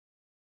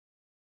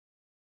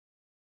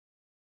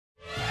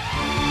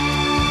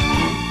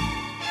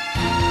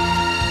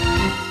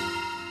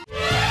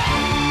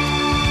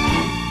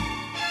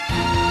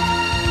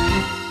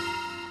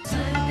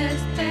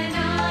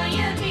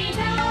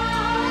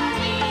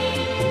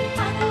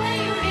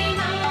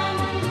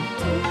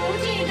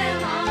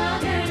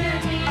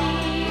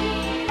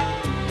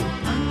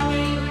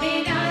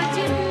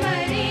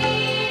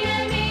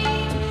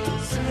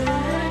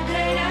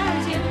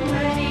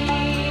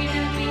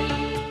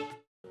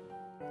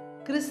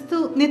ക്രിസ്തു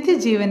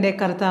നിത്യജീവന്റെ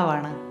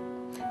കർത്താവാണ്.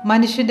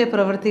 മനുഷ്യന്റെ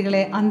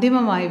പ്രവൃത്തികളെ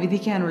അന്തിമമായി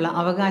വിധിക്കാനുള്ള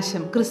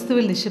അവകാശം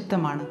ക്രിസ്തുവിൽ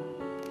നിക്ഷിപ്തമാണ്.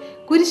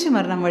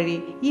 കുരിശുമരണം വഴി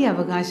ഈ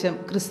അവകാശം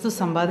ക്രിസ്തു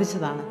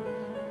സമ്പാദിച്ചതാണ്.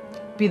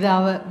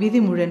 പിതാവ് വിധി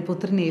മുഴുവൻ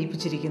പുത്രനെ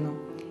ഏൽപ്പിച്ചിരിക്കുന്നു.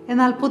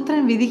 എന്നാൽ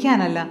പുത്രൻ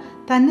വിധിക്കാനല്ല,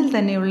 തന്നിൽ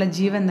തന്നെയുള്ള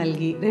ജീവൻ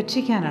നൽകി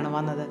രക്ഷിക്കാനാണ്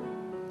വന്നത്.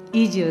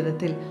 ഈ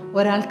ജീവിതത്തിൽ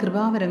ഒരാൾ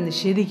കൃപാവരം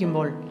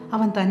നിഷേധിക്കുമ്പോൾ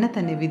അവൻ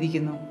തന്നെ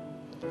വിധിക്കുന്നു.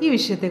 ഈ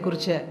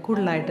വിഷയത്തെക്കുറിച്ച്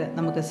കൂടുതലായിട്ട്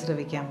നമുക്ക്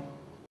ശ്രവിക്കാം.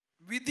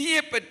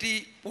 വിധിയെപ്പറ്റി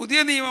പുതിയ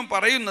നിയമം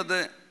പറയുന്നത്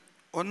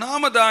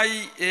ഒന്നാമതായി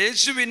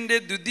യേശുവിൻ്റെ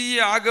ദ്വിതീയ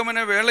ആഗമന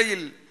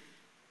വേളയിൽ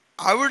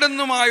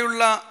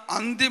അവിടുന്നുമായുള്ള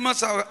അന്തിമ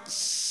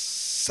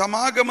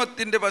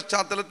സമാഗമത്തിൻ്റെ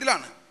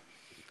പശ്ചാത്തലത്തിലാണ്.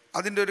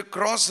 അതിൻ്റെ ഒരു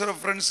ക്രോസ്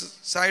റെഫറൻസ്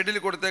സൈഡിൽ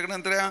കൊടുത്തേക്കണം.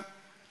 എത്രയാ?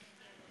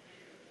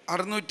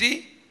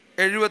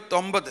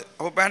 679.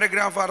 അപ്പോൾ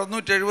പാരഗ്രാഫ്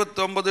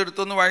 679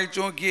 എടുത്തൊന്ന് വായിച്ചു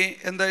നോക്കിയേ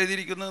എന്താ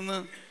എഴുതിയിരിക്കുന്നതെന്ന്.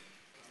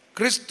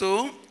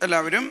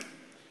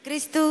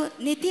 ക്രിസ്തു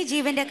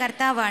നിത്യജീവന്റെ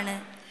കർത്താവാണ്.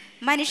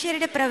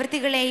 മനുഷ്യരുടെ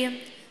പ്രവൃത്തികളെയും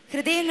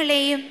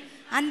ഹൃദയങ്ങളെയും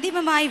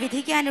അന്തിമമായി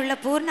വിധിക്കാനുള്ള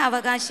പൂർണ്ണ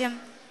അവകാശം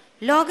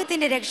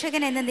ലോകത്തിൻ്റെ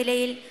രക്ഷകൻ എന്ന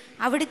നിലയിൽ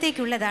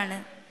അവിടുത്തേക്കുള്ളതാണ്.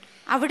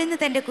 അവിടുന്ന്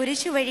തൻ്റെ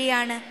കുരിശു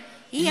വഴിയാണ്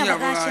ഈ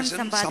അവകാശം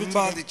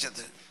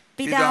സമ്പാദിച്ചത്.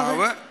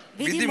 പിതാവ്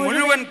വിധി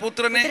മുഴുവൻ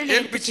പുത്രനെ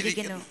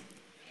ഏൽപ്പിച്ചിരിക്കുന്നു.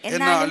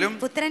 എന്നാലും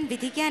പുത്രൻ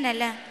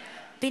വിധിക്കാനല്ല,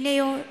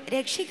 പിന്നെയോ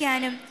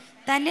രക്ഷിക്കാനും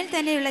തന്നിൽ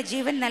തന്നെയുള്ള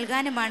ജീവൻ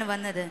നൽകാനുമാണ്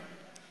വന്നത്.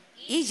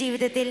 ഈ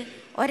ജീവിതത്തിൽ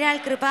ഒരാൾ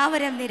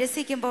കൃപാവരം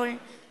നിരസിക്കുമ്പോൾ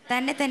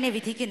തന്നെ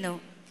വിധിക്കുന്നു.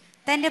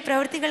 തൻ്റെ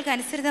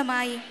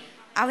പ്രവൃത്തികൾക്കനുസൃതമായി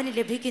അവന്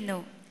ലഭിക്കുന്നു.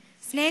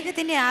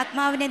 സ്നേഹത്തിൻ്റെ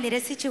ആത്മാവിനെ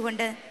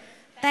നിരസിച്ചുകൊണ്ട്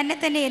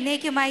തന്നെ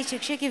എന്നേക്കുമായി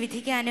ശിക്ഷയ്ക്ക്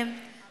വിധിക്കാനും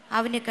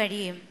അവന്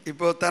കഴിയും.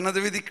 ഇപ്പോൾ തനത്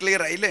വിധി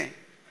ക്ലിയർ ആയില്ലേ?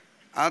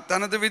 ആ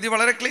തനത് വിധി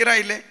വളരെ ക്ലിയർ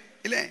ആയില്ലേ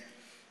ഇല്ലേ?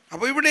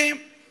 അപ്പോൾ ഇവിടെ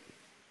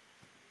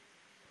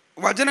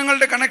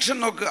വചനങ്ങളുടെ കണക്ഷൻ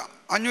നോക്കുക.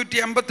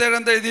 587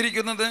 എന്താ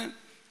എഴുതിയിരിക്കുന്നത്?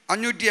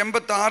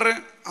 586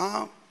 ആ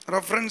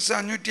റെഫറൻസ്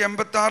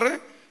 586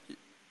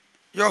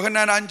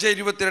 യോഹന്നാൻ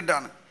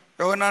 5:22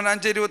 യോഹന്നാൻ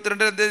 5:22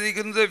 എന്താ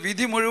എഴുതിയിരിക്കുന്നത്?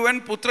 വിധി മുഴുവൻ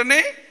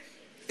പുത്രനെ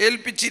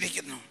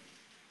ഏൽപ്പിച്ചിരിക്കുന്നു.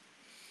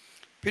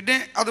 പിന്നെ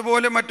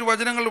അതുപോലെ മറ്റു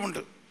വചനങ്ങളുമുണ്ട്.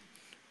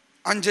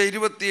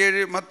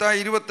 5:27, മത്തായി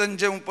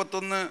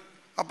 25:31,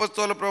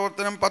 അപ്പസ്തോല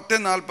പ്രവർത്തനം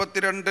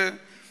 10:42,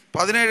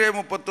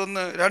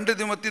 17:31, 2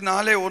 തിമോത്തി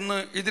 4:1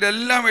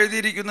 ഇതിലെല്ലാം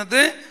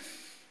എഴുതിയിരിക്കുന്നത്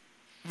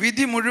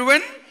വിധി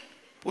മുഴുവൻ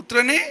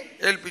പുത്രനെ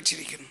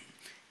ഏൽപ്പിച്ചിരിക്കുന്നു.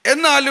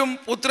 എന്നാലും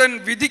പുത്രൻ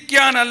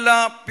വിധിക്കാനല്ല,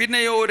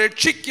 പിന്നെയോ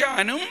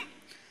രക്ഷിക്കാനും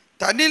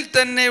തന്നിൽ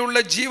തന്നെയുള്ള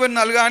ജീവൻ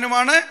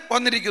നൽകാനുമാണ്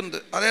വന്നിരിക്കുന്നത്.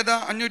 അതായത്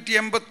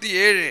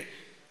 587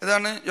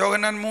 ഇതാണ്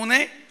യോഹന്നാൻ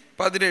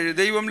 3:17.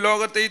 ദൈവം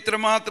ലോകത്തെ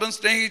ഇത്രമാത്രം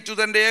സ്നേഹിച്ചു,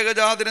 തൻ്റെ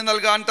ഏകജാതനെ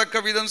നൽകാൻ തക്ക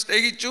വിധം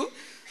സ്നേഹിച്ചു,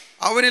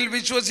 അവനിൽ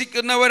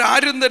വിശ്വസിക്കുന്നവർ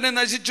ആരും തന്നെ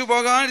നശിച്ചു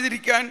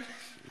പോകാതിരിക്കാൻ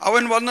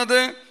അവൻ വന്നത്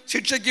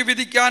ശിക്ഷയ്ക്ക്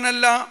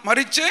വിധിക്കാനല്ല,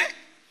 മറിച്ച്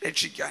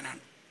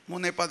രക്ഷിക്കാനാണ്.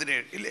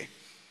 3:17 ഇല്ലേ?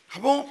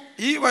 അപ്പോൾ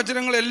ഈ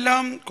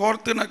വചനങ്ങളെല്ലാം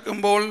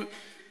കോർത്തിണക്കുമ്പോൾ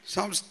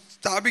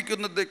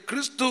സ്ഥാപിക്കുന്നത്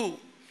ക്രിസ്തു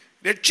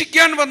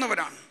രക്ഷിക്കാൻ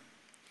വന്നവരാണ്.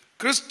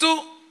 ക്രിസ്തു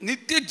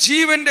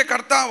നിത്യജീവന്റെ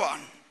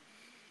കർത്താവാണ്.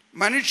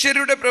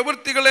 മനുഷ്യരുടെ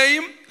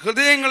പ്രവൃത്തികളെയും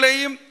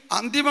ഹൃദയങ്ങളെയും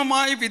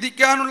അന്തിമമായി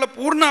വിധിക്കാനുള്ള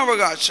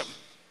പൂർണ്ണാവകാശം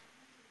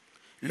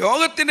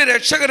ലോകത്തിൻ്റെ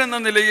രക്ഷകൻ എന്ന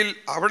നിലയിൽ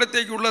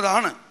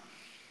അവിടത്തേക്കുള്ളതാണ്.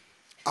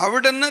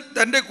 അവിടുന്ന്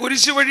തൻ്റെ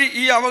കുരിശു വഴി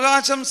ഈ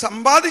അവകാശം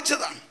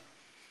സമ്പാദിച്ചതാണ്.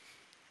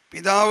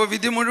 പിതാവ്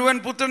വിധി മുഴുവൻ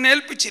പുത്രനെ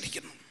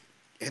ഏൽപ്പിച്ചിരിക്കുന്നു.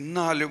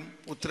 എന്നാലും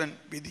പുത്രൻ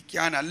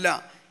വിധിക്കാനല്ല,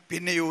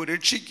 പിന്നെയോ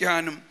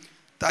രക്ഷിക്കാനും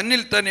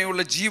തന്നിൽ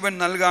തന്നെയുള്ള ജീവൻ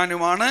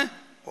നൽകാനുമാണ്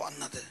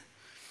വന്നത്.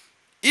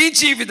 ഈ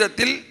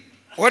ജീവിതത്തിൽ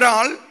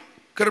ഒരാൾ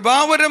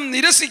കൃപാവരം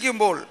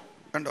നിരസിക്കുമ്പോൾ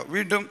കണ്ടോ,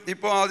 വീണ്ടും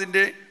ഇപ്പോൾ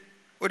അതിൻ്റെ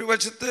ഒരു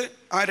വശത്ത്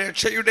ആ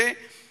രക്ഷയുടെ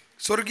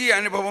സ്വർഗീയ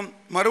അനുഭവം,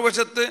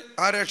 മറുവശത്ത്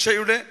ആ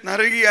രക്ഷയുടെ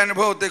നരകീയ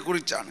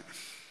അനുഭവത്തെക്കുറിച്ചാണ്.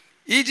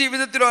 ഈ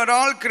ജീവിതത്തിൽ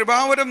ഒരാൾ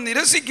കൃപാവരം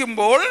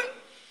നിരസിക്കുമ്പോൾ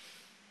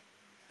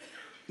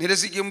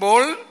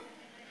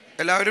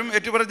എല്ലാവരും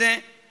ഏറ്റുപറഞ്ഞേ,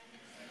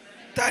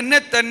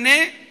 തന്നെ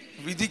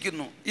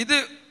വിധിക്കുന്നു. ഇത്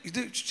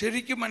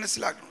ശരിക്കും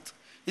മനസ്സിലാക്കുന്നത്.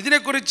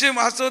 ഇതിനെക്കുറിച്ച്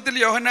വാസ്തവത്തിൽ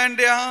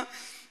യോഹന്നാൻ്റെ ആ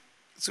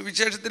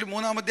സുവിശേഷത്തിൽ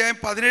 3-ാം അധ്യായം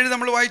 17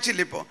 നമ്മൾ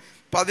വായിച്ചില്ല. ഇപ്പോൾ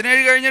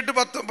 17 കഴിഞ്ഞിട്ട്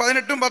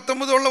 18-ഉം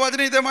 19-ഉം ഉള്ള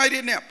വചനം ഇതേമാതിരി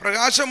തന്നെയാണ്.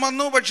 പ്രകാശം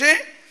വന്നു, പക്ഷേ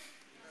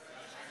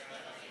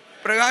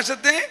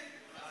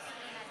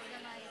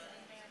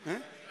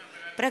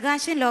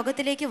പ്രകാശം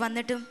ലോകത്തിലേക്ക്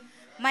വന്നിട്ടും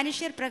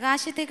മനുഷ്യർ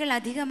പ്രകാശത്തേക്കാൾ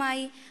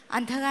അധികമായി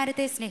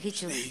അന്ധകാരത്തെ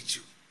സ്നേഹിച്ചു.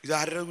 ഇത്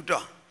ആരുടെ കുറ്റ?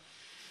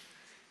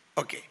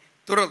 ഓക്കെ,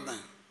 തുടർന്ന്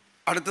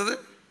അടുത്തത്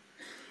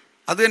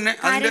അത് തന്നെ.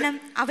 കാരണം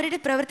അവരുടെ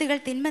പ്രവൃത്തികൾ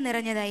തിന്മ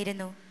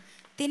നിറഞ്ഞതായിരുന്നു.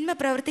 തിന്മ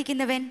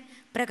പ്രവർത്തിക്കുന്നവൻ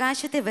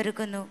പ്രകാശത്തെ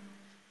വെറുക്കുന്നു.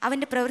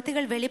 അവൻ്റെ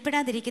പ്രവൃത്തികൾ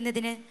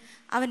വെളിപ്പെടാതിരിക്കുന്നതിന്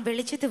അവൻ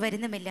വെളിച്ചത്ത്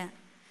വരുന്നുമില്ല.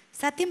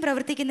 സത്യം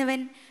പ്രവർത്തിക്കുന്നവൻ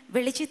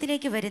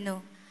വെളിച്ചത്തിലേക്ക് വരുന്നു.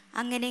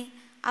 അങ്ങനെ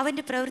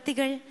അവൻ്റെ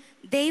പ്രവൃത്തികൾ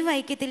ദൈവ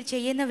ഐക്യത്തിൽ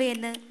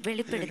ചെയ്യുന്നവയെന്ന്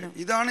വെളിപ്പെടുന്നു.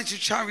 ഇതാണ്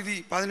ശിക്ഷാവിധി.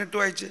 18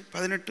 വായിച്ച്.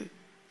 18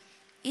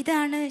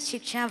 ഇതാണ്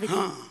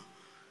ശിക്ഷാവിധി.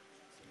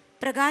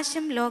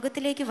 പ്രകാശം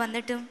ലോകത്തിലേക്ക്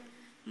വന്നിട്ടും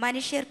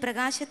മനുഷ്യർ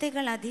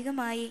പ്രകാശത്തേക്കാൾ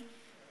അധികമായി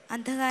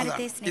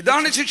അന്ധകാരത്തെ സ്നേഹിച്ചു.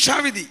 ഇതാണ്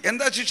ശിക്ഷാവിധി.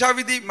 എന്താ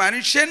ശിക്ഷാവിധി?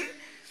 മനുഷ്യൻ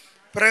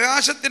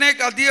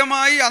പ്രകാശത്തിനേക്ക്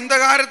അധികമായി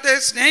അന്ധകാരത്തെ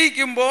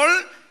സ്നേഹിക്കുമ്പോൾ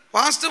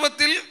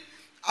വാസ്തവത്തിൽ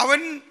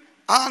അവൻ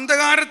ആ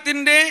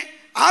അന്ധകാരത്തിൻ്റെ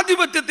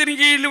ആധിപത്യത്തിന്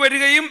കീഴിൽ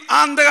വരികയും ആ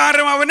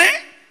അന്ധകാരം അവനെ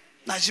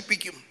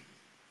നശിപ്പിക്കും.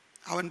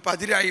 അവൻ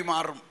പതിരായി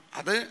മാറും.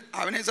 അത്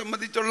അവനെ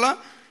സംബന്ധിച്ചുള്ള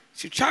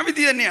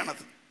ശിക്ഷാവിധി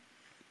തന്നെയാണത്.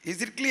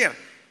 Is it clear?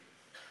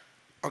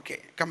 Okay,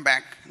 come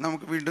back.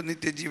 നമുക്ക് വീണ്ടും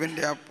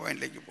നിത്യജീവൻ്റെ ആ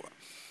പോയിന്റിലേക്ക് പോകാം.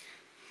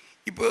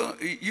 ഇപ്പോൾ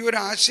ഈ ഒരു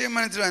ആശയം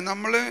മനസ്സിലായി.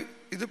 നമ്മൾ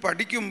ഇത്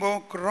പഠിക്കുമ്പോൾ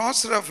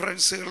ക്രോസ്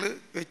റെഫറൻസുകൾ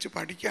വെച്ച്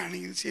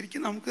പഠിക്കുകയാണെങ്കിൽ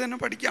ശരിക്കും നമുക്ക് തന്നെ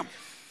പഠിക്കാം.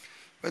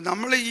 ഇപ്പം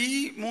നമ്മൾ ഈ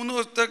 3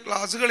 ദിവസത്തെ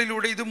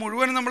ക്ലാസ്സുകളിലൂടെ ഇത്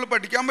മുഴുവൻ നമ്മൾ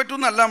പഠിക്കാൻ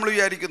പറ്റുമെന്നല്ല നമ്മൾ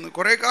വിചാരിക്കുന്നത്.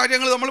 കുറേ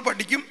കാര്യങ്ങൾ നമ്മൾ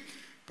പഠിക്കും,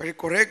 പക്ഷേ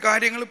കുറേ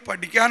കാര്യങ്ങൾ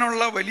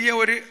പഠിക്കാനുള്ള വലിയ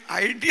ഒരു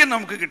ഐഡിയ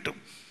നമുക്ക് കിട്ടും.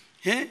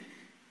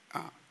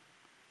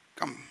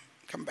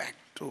 കം ബാക്ക്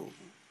ടു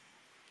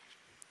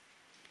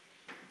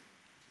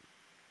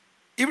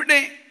ഇവിടെ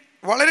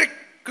വളരെ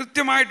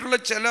കൃത്യമായിട്ടുള്ള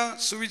ചില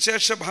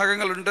സുവിശേഷ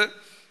ഭാഗങ്ങളുണ്ട്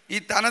ഈ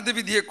തനത്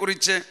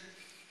വിധിയെക്കുറിച്ച്.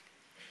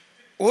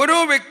 ഓരോ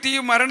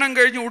വ്യക്തിയും മരണം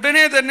കഴിഞ്ഞ്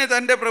ഉടനെ തന്നെ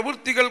തൻ്റെ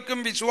പ്രവൃത്തികൾക്കും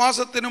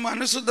വിശ്വാസത്തിനും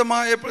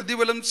അനുസൃതമായ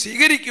പ്രതിഫലം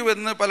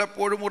സ്വീകരിക്കുമെന്ന്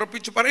പലപ്പോഴും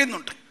ഉറപ്പിച്ച്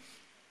പറയുന്നുണ്ട്.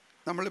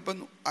 നമ്മളിപ്പം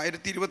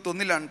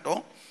 1021 കേട്ടോ.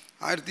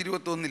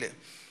 1021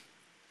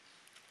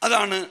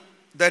 അതാണ്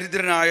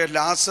ദരിദ്രനായ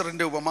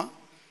ലാസറിൻ്റെ ഉപമ.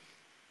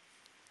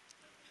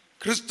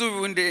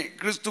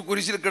 ക്രിസ്തു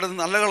കുരിശിൽ കിടന്ന്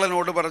നല്ല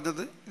കള്ളനോട്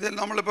പറഞ്ഞത് ഇതെല്ലാം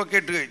നമ്മളിപ്പോൾ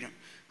കേട്ട് കഴിഞ്ഞു.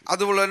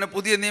 അതുപോലെ തന്നെ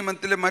പുതിയ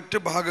നിയമത്തിലെ മറ്റ്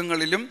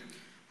ഭാഗങ്ങളിലും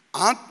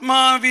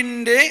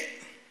ആത്മാവിൻ്റെ,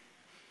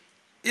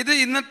 ഇത്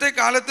ഇന്നത്തെ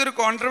കാലത്തൊരു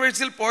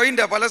കോൺട്രവേഴ്സ്യൽ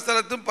പോയിൻ്റാണ്. പല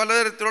സ്ഥലത്തും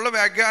പലതരത്തിലുള്ള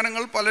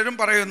വ്യാഖ്യാനങ്ങൾ പലരും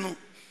പറയുന്നു.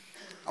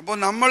 അപ്പോൾ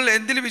നമ്മൾ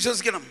എന്തിൽ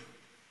വിശ്വസിക്കണം?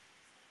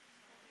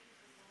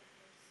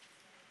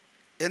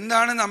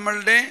 എന്താണ്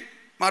നമ്മളുടെ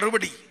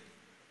മറുപടി?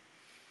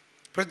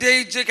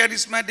 പ്രത്യേകിച്ച്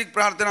കരിസ്മാറ്റിക്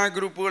പ്രാർത്ഥനാ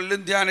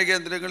ഗ്രൂപ്പുകളിലും ധ്യാന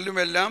കേന്ദ്രങ്ങളിലും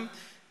എല്ലാം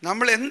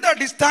നമ്മൾ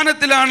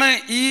എന്തടിസ്ഥാനത്തിലാണ്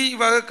ഈ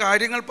വക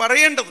കാര്യങ്ങൾ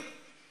പറയേണ്ടത്?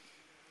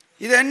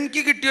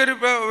 ഇതെനിക്ക് കിട്ടിയൊരു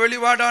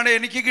വെളിപാടാണ്,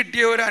 എനിക്ക്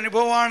കിട്ടിയ ഒരു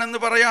അനുഭവമാണെന്ന്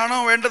പറയാണോ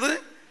വേണ്ടത്?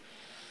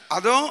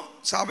 അതോ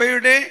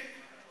സഭയുടെ,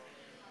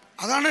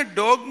 അതാണ്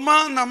ഡോഗ്മ.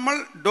 നമ്മൾ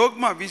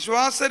ഡോഗ്മ,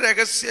 വിശ്വാസ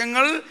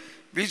രഹസ്യങ്ങൾ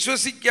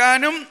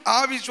വിശ്വസിക്കാനും ആ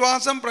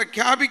വിശ്വാസം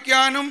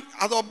പ്രഖ്യാപിക്കാനും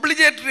അത്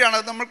ഒബ്ലിഗേറ്ററി ആണ്.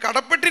 അത് നമ്മൾ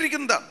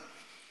കടപ്പെട്ടിരിക്കുന്നതാണ്.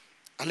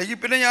 അല്ലെങ്കിൽ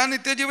പിന്നെ ഞാൻ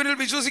നിത്യജീവനിൽ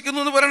വിശ്വസിക്കുന്നു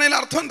എന്ന് പറയുന്നതിൽ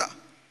അർത്ഥം എന്താ?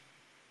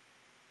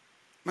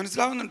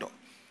 മനസ്സിലാവുന്നുണ്ടോ?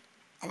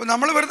 അപ്പോൾ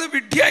നമ്മൾ വെറുതെ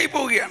വിഡ്ഢിയായി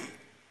പോവുകയാണ്.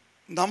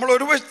 നമ്മൾ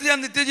ഒരു വശത്ത് ഞാൻ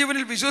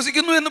നിത്യജീവനിൽ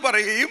വിശ്വസിക്കുന്നു എന്ന്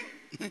പറയുകയും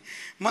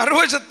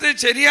മറുവശത്ത്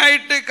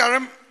ശരിയായിട്ട്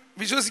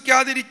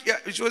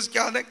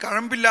വിശ്വസിക്കാതെ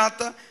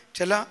കഴമ്പില്ലാത്ത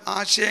ചില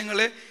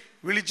ആശയങ്ങളെ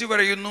വിളിച്ചു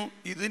പറയുന്നു.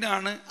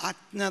 ഇതിനാണ്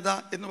അജ്ഞത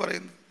എന്ന്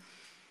പറയുന്നത്.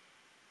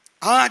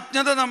 ആ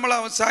അജ്ഞത നമ്മൾ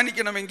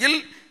അവസാനിക്കണമെങ്കിൽ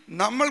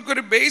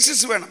നമ്മൾക്കൊരു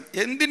ബേസിസ് വേണം.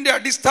 എന്തിൻ്റെ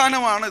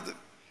അടിസ്ഥാനമാണിത്?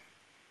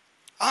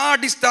 ആ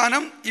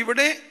അടിസ്ഥാനം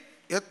ഇവിടെ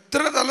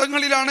എത്ര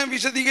തലങ്ങളിലാണ്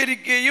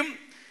വിശദീകരിക്കുകയും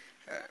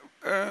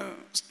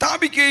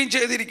സ്ഥാപിക്കുകയും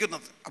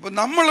ചെയ്തിരിക്കുന്നത്. അപ്പോൾ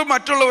നമ്മൾ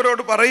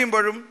മറ്റുള്ളവരോട്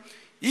പറയുമ്പോഴും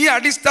ഈ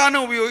അടിസ്ഥാനം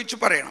ഉപയോഗിച്ച്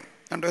പറയണം.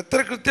 കണ്ടോ എത്ര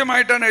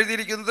കൃത്യമായിട്ടാണ്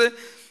എഴുതിയിരിക്കുന്നത്.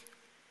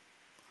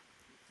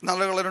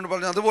 നല്ല കളരോട്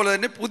പറഞ്ഞു. അതുപോലെ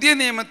തന്നെ പുതിയ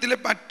നിയമത്തിലെ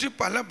മറ്റ്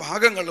പല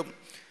ഭാഗങ്ങളും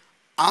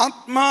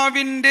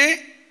ആത്മാവിൻ്റെ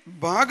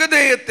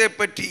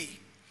ഭാഗധേയത്തെപ്പറ്റി,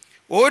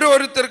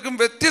 ഓരോരുത്തർക്കും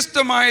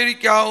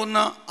വ്യത്യസ്തമായിരിക്കാവുന്ന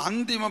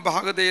അന്തിമ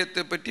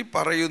ഭാഗധേയത്തെപ്പറ്റി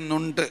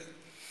പറയുന്നുണ്ട്.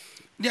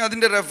 ഇനി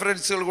അതിൻ്റെ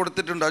റെഫറൻസുകൾ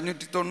കൊടുത്തിട്ടുണ്ട്.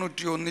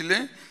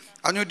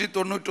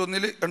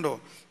 591 കണ്ടോ,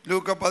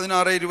 ലൂക്ക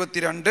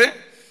 16:22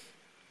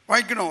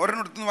 വായിക്കണോ?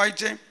 ഒരെണ്ണത്തിന്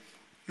വായിച്ചേ.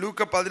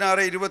 ലൂക്ക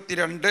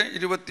 16:22,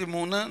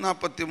 23,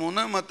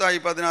 43, മത്തായി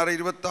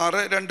 16:26,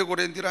 2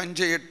 കൊരിന്ത്യർ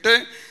 5:8,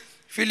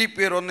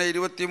 ഫിലിപ്പിയർ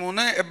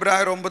 1:23,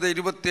 എബ്രായർ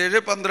 9:27,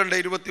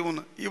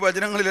 12:23. ഈ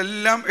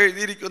വചനങ്ങളിലെല്ലാം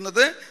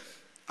എഴുതിയിരിക്കുന്നത്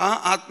ആ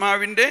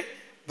ആത്മാവിൻ്റെ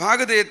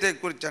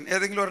ഭാഗധേയത്തെക്കുറിച്ചാണ്.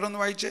 ഏതെങ്കിലും ഒരെണ്ണം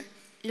വായിച്ചേ.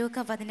 ലൂക്ക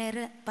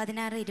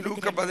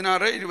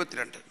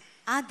 16:22.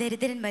 ആ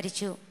ദരിദ്രൻ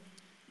മരിച്ചു.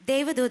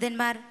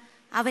 ദേവദൂതന്മാർ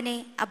അവനെ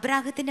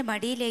അബ്രാഹത്തിന്റെ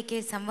മടിയിലേക്ക്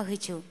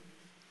സംവഹിച്ചു.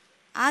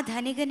 ആ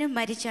ധനികനും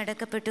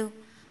മരിച്ചടക്കപ്പെട്ടു.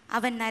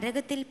 അവൻ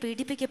നരകത്തിൽ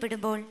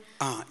പീഡിപ്പിക്കപ്പെടുമ്പോൾ,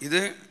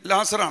 ഇത്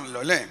ലാസറാണല്ലോ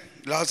അല്ലേ?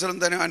 ലാസറും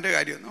തന്നെ അവൻ്റെ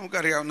കാര്യം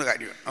നമുക്കറിയാവുന്ന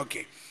കാര്യമാണ്.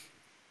 ഓക്കെ,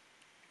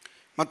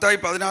 മത്തായി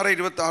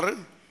 16:26.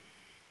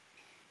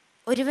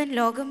 ഒരുവൻ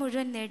ലോകം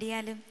മുഴുവൻ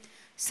നേടിയാലും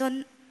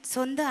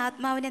സ്വന്തം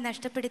ആത്മാവിനെ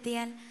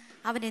നഷ്ടപ്പെടുത്തിയാൽ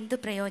അവൻ എന്തു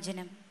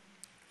പ്രയോജനം?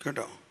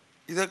 കേട്ടോ,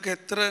 ഇതൊക്കെ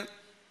എത്ര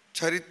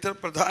ചരിത്ര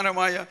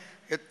പ്രധാനമായ,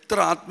 എത്ര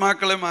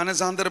ആത്മാക്കളെ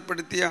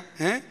മാനസാന്തരപ്പെടുത്തിയ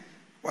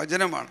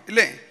വചനമാണ്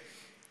ഇല്ലേ?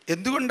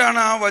 എന്തുകൊണ്ടാണ്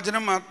ആ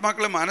വചനം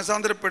ആത്മാക്കളെ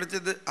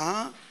മാനസാന്തരപ്പെടുത്തിയത്? ആ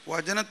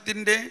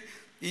വചനത്തിൻ്റെ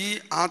ഈ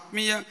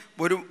ആത്മീയ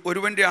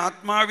ഒരുവൻ്റെ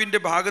ആത്മാവിൻ്റെ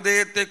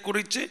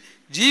ഭാഗധേയത്തെക്കുറിച്ച്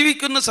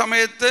ജീവിക്കുന്ന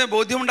സമയത്ത്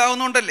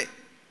ബോധ്യമുണ്ടാകുന്നുണ്ടല്ലേ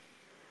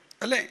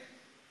അല്ലേ?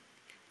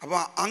 അപ്പോൾ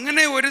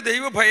അങ്ങനെ ഒരു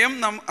ദൈവഭയം,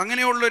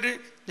 അങ്ങനെയുള്ളൊരു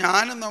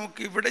ജ്ഞാനം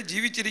നമുക്ക് ഇവിടെ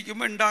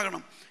ജീവിച്ചിരിക്കുമ്പോൾ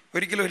ഉണ്ടാകണം.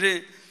 ഒരിക്കലും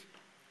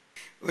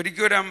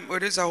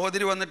ഒരു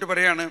സഹോദരി വന്നിട്ട്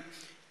പറയാണ്,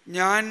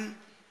 ഞാൻ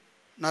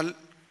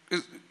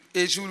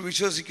യേശുവിൽ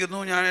വിശ്വസിക്കുന്നു,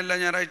 ഞാൻ എല്ലാ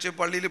ഞായറാഴ്ച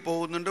പള്ളിയിൽ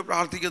പോകുന്നുണ്ട്,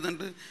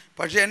 പ്രാർത്ഥിക്കുന്നുണ്ട്,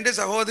 പക്ഷേ എൻ്റെ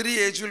സഹോദരി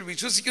യേശുവിൽ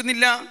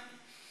വിശ്വസിക്കുന്നില്ല.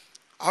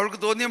 അവൾക്ക്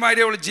തോന്നിയ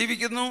മാതിരി അവൾ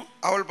ജീവിക്കുന്നു,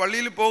 അവൾ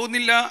പള്ളിയിൽ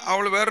പോകുന്നില്ല,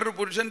 അവൾ വേറൊരു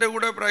പുരുഷൻ്റെ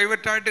കൂടെ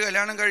പ്രൈവറ്റായിട്ട്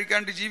കല്യാണം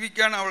കഴിക്കാണ്ട്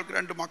ജീവിക്കുകയാണ്, അവൾക്ക്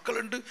 2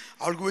 മക്കളുണ്ട്,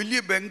 അവൾക്ക് വലിയ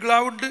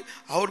ബംഗ്ലാവുണ്ട്,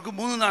 അവൾക്ക്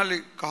 3-4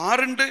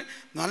 കാറുണ്ട്,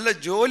 നല്ല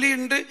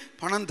ജോലിയുണ്ട്,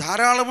 പണം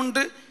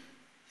ധാരാളമുണ്ട്,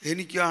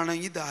 എനിക്കാണ്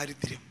ഈ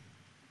ദാരിദ്ര്യം.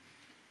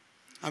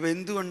 അപ്പോൾ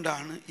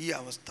എന്തുകൊണ്ടാണ് ഈ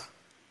അവസ്ഥ?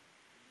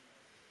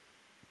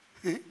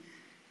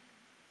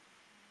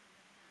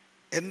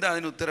 എന്താ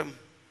അതിനുത്തരം?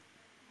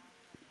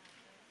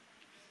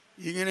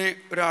 ഇങ്ങനെ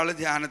ഒരാൾ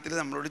ധ്യാനത്തിൽ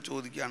നമ്മളോട്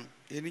ചോദിക്കുകയാണ്,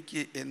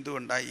 എനിക്ക്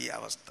എന്തുകൊണ്ടാണ് ഈ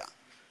അവസ്ഥ?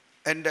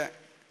 എൻ്റെ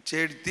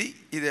ചേട്ടത്തി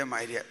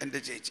ഇതേമാതിരിയ, എൻ്റെ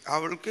ചേച്ചി,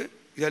 അവൾക്ക്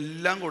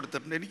ഇതെല്ലാം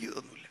കൊടുത്തിട്ടുണ്ട്, എനിക്ക്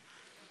ഇതൊന്നുമില്ല.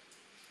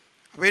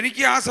 അപ്പോൾ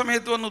എനിക്ക് ആ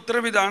സമയത്ത് വന്ന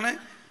ഉത്തരം ഇതാണ്,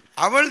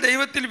 അവൾ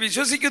ദൈവത്തിൽ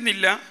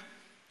വിശ്വസിക്കുന്നില്ല,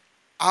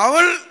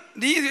 അവൾ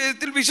നീ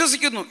ദൈവത്തിൽ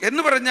വിശ്വസിക്കുന്നു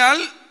എന്ന് പറഞ്ഞാൽ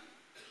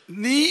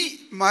നീ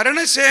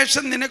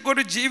മരണശേഷം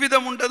നിനക്കൊരു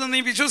ജീവിതമുണ്ടെന്ന് നീ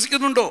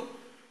വിശ്വസിക്കുന്നുണ്ടോ?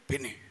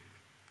 പിന്നെ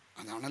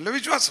അതാണല്ലോ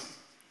വിശ്വാസം,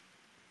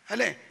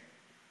 അല്ലേ?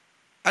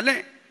 അല്ലേ?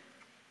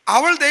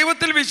 അവൾ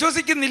ദൈവത്തിൽ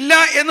വിശ്വസിക്കുന്നില്ല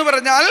എന്ന്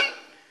പറഞ്ഞാൽ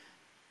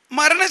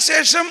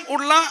മരണശേഷം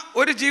ഉള്ള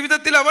ഒരു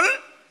ജീവിതത്തിൽ അവൾ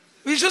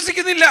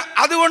വിശ്വസിക്കുന്നില്ല.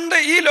 അതുകൊണ്ട്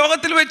ഈ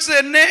ലോകത്തിൽ വെച്ച്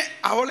തന്നെ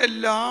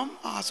അവളെല്ലാം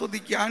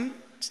ആസ്വദിക്കാൻ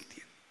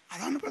ചിന്തിക്കും.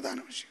 അതാണ് പ്രധാന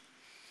വിഷയം.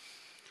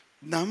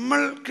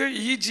 നമ്മൾക്ക്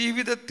ഈ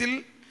ജീവിതത്തിൽ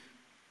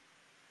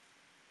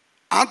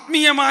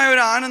ആത്മീയമായ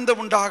ഒരു ആനന്ദം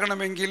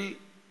ഉണ്ടാകണമെങ്കിൽ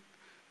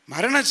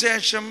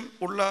മരണശേഷം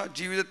ഉള്ള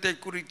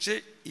ജീവിതത്തെക്കുറിച്ച്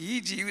ഈ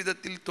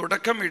ജീവിതത്തിൽ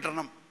തുടക്കം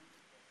ഇടണം.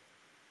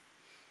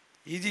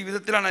 ഈ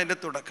ജീവിതത്തിലാണ് അതിൻ്റെ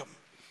തുടക്കം.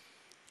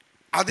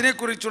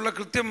 അതിനെക്കുറിച്ചുള്ള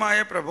കൃത്യമായ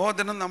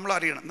പ്രബോധനം നമ്മൾ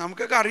അറിയണം.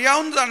 നമുക്കൊക്കെ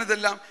അറിയാവുന്നതാണ്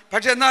ഇതെല്ലാം.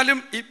 പക്ഷെ എന്നാലും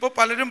ഇപ്പോൾ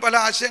പലരും പല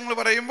ആശയങ്ങൾ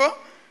പറയുമ്പോൾ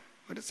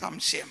ഒരു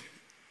സംശയം,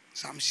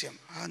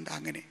 അതെന്താ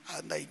അങ്ങനെ,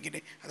 അതെന്താ ഇങ്ങനെ,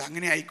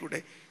 അതങ്ങനെ ആയിക്കൂടെ?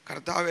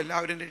 കർത്താവ്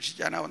എല്ലാവരും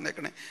രക്ഷിക്കാനാ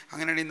വന്നേക്കണേ,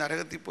 അങ്ങനെയാണെങ്കിൽ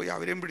നരകത്തിൽ പോയി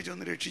അവരെയും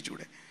പിടിച്ചൊന്ന്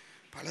രക്ഷിച്ചൂടെ?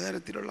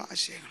 പലതരത്തിലുള്ള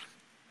ആശയങ്ങൾ.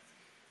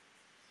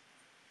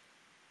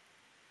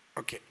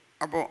 ഓക്കെ,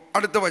 അപ്പോൾ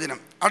അടുത്ത വചനം,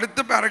 അടുത്ത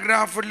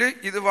പാരഗ്രാഫിൽ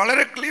ഇത്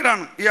വളരെ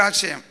ക്ലിയറാണ്. ഈ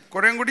ആശയം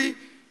കുറേം കൂടി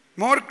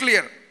മോർ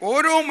ക്ലിയർ.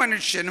 ഓരോ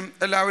മനുഷ്യനും,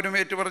 എല്ലാവരും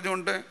ഏറ്റു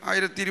പറഞ്ഞുകൊണ്ട്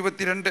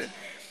 1022,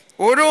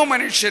 ഓരോ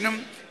മനുഷ്യനും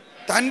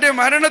തൻ്റെ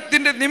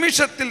മരണത്തിൻ്റെ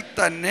നിമിഷത്തിൽ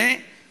തന്നെ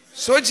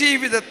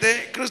സ്വജീവിതത്തെ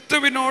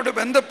ക്രിസ്തുവിനോട്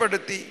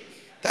ബന്ധപ്പെടുത്തി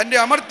തൻ്റെ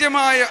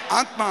അമർത്യമായ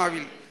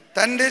ആത്മാവിൽ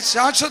തൻ്റെ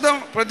ശാശ്വത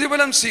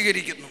പ്രതിഫലം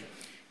സ്വീകരിക്കുന്നു.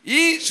 ഈ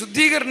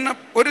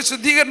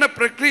ശുദ്ധീകരണ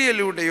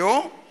പ്രക്രിയയിലൂടെയോ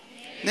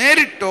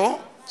നേരിട്ടോ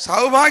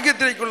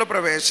സൗഭാഗ്യത്തിലേക്കുള്ള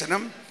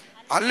പ്രവേശനം,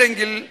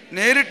 അല്ലെങ്കിൽ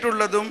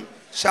നേരിട്ടുള്ളതും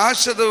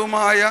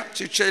ശാശ്വതവുമായ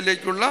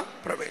ശിക്ഷയിലേക്കുള്ള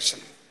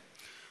പ്രവേശനം.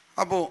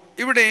 അപ്പോൾ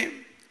ഇവിടെ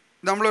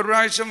നമ്മളൊരു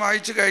പ്രാവശ്യം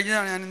വായിച്ചു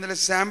കഴിഞ്ഞാൽ, ഞാൻ ഇന്നലെ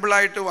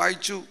സാമ്പിളായിട്ട്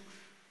വായിച്ചു.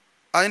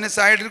 അതിന്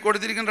സൈഡിൽ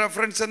കൊടുത്തിരിക്കുന്ന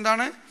റെഫറൻസ്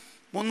എന്താണ്?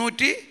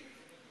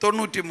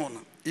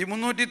 393. ഈ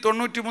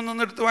 393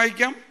 എടുത്ത്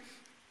വായിക്കാം.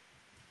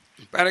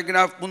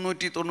 പാരഗ്രാഫ്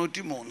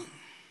 393.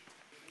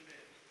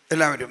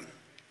 എല്ലാവരും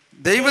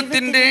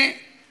ദൈവത്തിൻ്റെ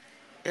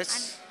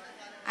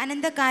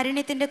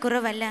അനന്തകാരുണ്യത്തിന്റെ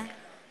കുറവല്ല,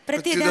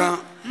 പ്രത്യേക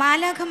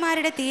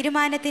മാലാഖമാരുടെ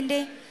തീരുമാനത്തിന്റെ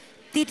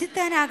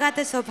തിരുത്താനാകാത്ത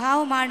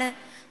സ്വഭാവമാണ്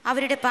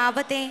അവരുടെ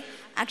പാപത്തെ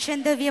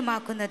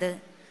അക്ഷന്തവ്യമാക്കുന്നത്.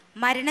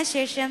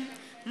 മരണശേഷം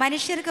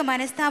മനുഷ്യർക്ക്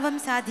മനസ്താപം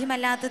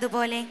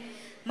സാധ്യമല്ലാത്തതുപോലെ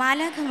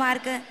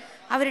മാലാഖമാർക്ക്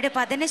അവരുടെ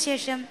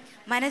പതനശേഷം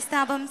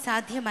മനസ്താപം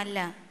സാധ്യമല്ല.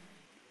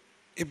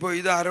 ഇപ്പോൾ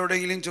ഇത്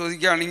ആരോടെങ്കിലും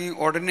ചോദിക്കുകയാണെങ്കിൽ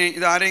ഉടനെ,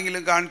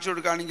 ഇതാരെങ്കിലും കാണിച്ചു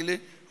കൊടുക്കുകയാണെങ്കിൽ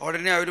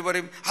ഉടനെ അവർ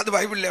പറയും, അത്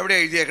ബൈബിളിൽ എവിടെ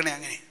എഴുതിയേക്കണേ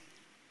അങ്ങനെ,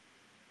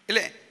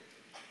 ഇല്ലേ?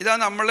 ഇതാ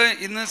നമ്മൾ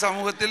ഇന്ന്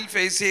സമൂഹത്തിൽ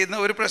ഫേസ് ചെയ്യുന്ന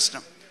ഒരു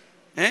പ്രശ്നം.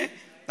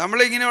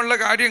 നമ്മളിങ്ങനെയുള്ള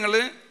കാര്യങ്ങൾ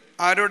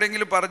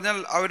ആരോടെങ്കിലും പറഞ്ഞാൽ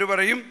അവർ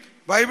പറയും,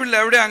 ബൈബിളിൽ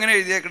എവിടെ അങ്ങനെ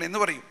എഴുതിയേക്കണേ എന്ന്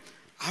പറയും.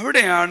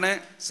 അവിടെയാണ്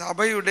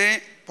സഭയുടെ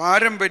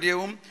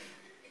പാരമ്പര്യവും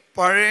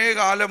പഴയ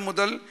കാലം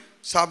മുതൽ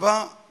സഭ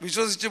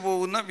വിശ്വസിച്ച്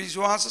പോകുന്ന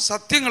വിശ്വാസ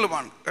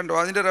സത്യങ്ങളുമാണ്. കണ്ടോ,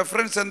 അതിൻ്റെ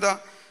റെഫറൻസ് എന്താ?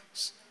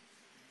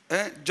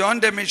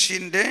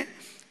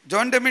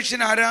 ജോൺ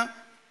ഡെമിഷ്യൻ ആരാ?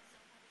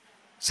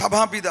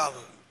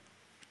 സഭാപിതാവ്,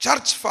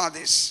 ചർച്ച്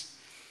ഫാദേഴ്സ്.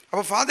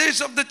 അപ്പോൾ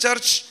ഫാദേഴ്സ് ഓഫ് ദ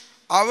ചർച്ച്,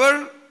 അവർ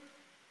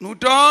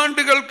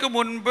നൂറ്റാണ്ടുകൾക്ക്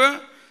മുൻപ്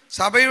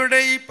സഭയുടെ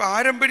ഈ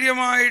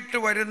പാരമ്പര്യമായിട്ട്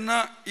വരുന്ന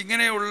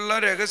ഇങ്ങനെയുള്ള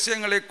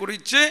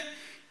രഹസ്യങ്ങളെക്കുറിച്ച്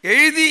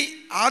എഴുതി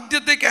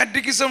ആദ്യത്തെ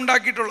കാറ്റക്കിസം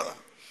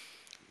ഉണ്ടാക്കിയിട്ടുള്ളതാണ്.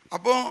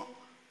 അപ്പോൾ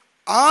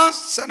ആ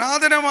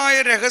സനാതനമായ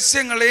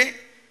രഹസ്യങ്ങളെ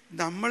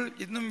നമ്മൾ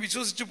ഇന്നും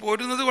വിശ്വസിച്ച്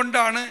പോരുന്നത്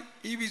കൊണ്ടാണ്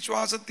ഈ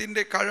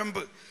വിശ്വാസത്തിൻ്റെ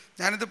കഴമ്പ്.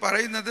 ഞാനിത്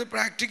പറയുന്നത്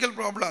പ്രാക്ടിക്കൽ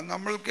പ്രോബ്ലമാണ്.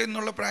 നമ്മൾക്ക്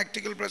ഇന്നുള്ള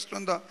പ്രാക്ടിക്കൽ പ്രശ്നം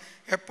എന്താ?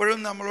 എപ്പോഴും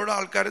നമ്മളോട്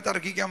ആൾക്കാർ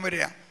തർക്കിക്കാൻ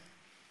വരിക,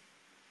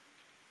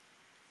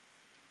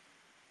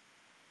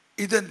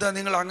 ഇതെന്താ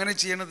നിങ്ങൾ അങ്ങനെ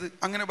ചെയ്യണത്,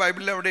 അങ്ങനെ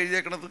ബൈബിളിൽ അവിടെ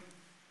എഴുതിയേക്കണത്.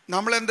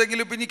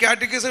 നമ്മളെന്തെങ്കിലും ഇപ്പം ഇനി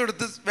കാറ്റക്കിസം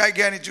എടുത്ത്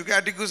വ്യാഖ്യാനിച്ചു,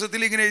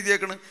 കാറ്റക്കിസത്തിൽ ഇങ്ങനെ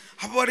എഴുതിയേക്കണം,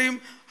 അപ്പോൾ പറയും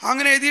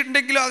അങ്ങനെ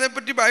എഴുതിയിട്ടുണ്ടെങ്കിലും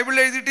അതേപ്പറ്റി ബൈബിളിൽ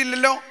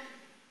എഴുതിയിട്ടില്ലല്ലോ.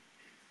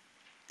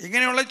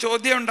 ഇങ്ങനെയുള്ള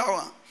ചോദ്യം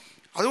ഉണ്ടാവുക.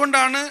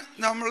 അതുകൊണ്ടാണ്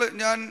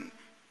ഞാൻ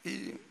ഈ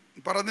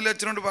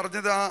പറന്നിലച്ഛനോട്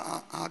പറഞ്ഞത്,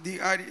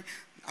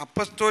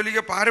 അപ്പസ്തോലിക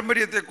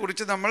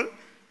പാരമ്പര്യത്തെക്കുറിച്ച് നമ്മൾ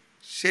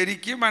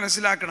ശരിക്കും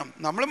മനസ്സിലാക്കണം.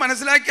 നമ്മൾ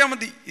മനസ്സിലാക്കിയാൽ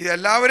മതി.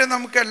 ഇതെല്ലാവരും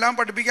നമുക്കെല്ലാം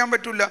പഠിപ്പിക്കാൻ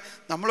പറ്റില്ല.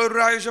 നമ്മളൊരു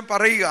പ്രാവശ്യം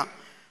പറയുക,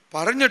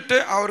 പറഞ്ഞിട്ട്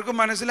അവർക്ക്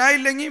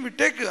മനസ്സിലായില്ലെങ്കിൽ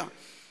വിട്ടേക്കുക.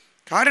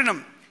 കാരണം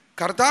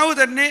കർത്താവ്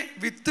തന്നെ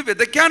വിത്ത്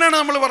വിതയ്ക്കാനാണ്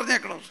നമ്മൾ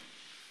പറഞ്ഞേക്കുന്നത്.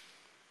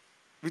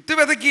 വിത്ത്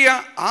വിതയ്ക്കുക.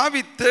 ആ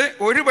വിത്ത്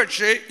ഒരു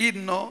പക്ഷേ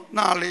ഇന്നോ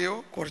നാളെയോ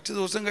കുറച്ച്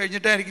ദിവസം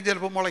കഴിഞ്ഞിട്ടായിരിക്കും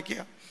ചിലപ്പോൾ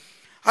മുളയ്ക്കുക,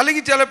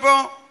 അല്ലെങ്കിൽ ചിലപ്പോൾ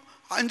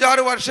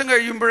 5-6 വർഷം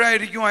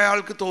കഴിയുമ്പോഴായിരിക്കും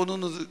അയാൾക്ക്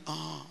തോന്നുന്നത്,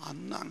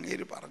 അന്ന്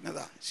അങ്ങേര്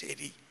പറഞ്ഞതാ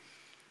ശരി.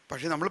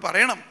 പക്ഷെ നമ്മൾ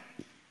പറയണം,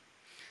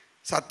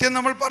 സത്യം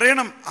നമ്മൾ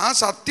പറയണം. ആ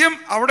സത്യം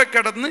അവിടെ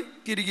കിടന്ന്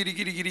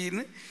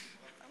കിരികിരിന്ന്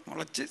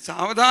മുളച്ച്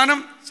സാവധാനം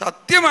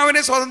സത്യം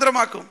അവനെ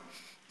സ്വതന്ത്രമാക്കും.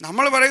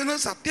 നമ്മൾ പറയുന്നത്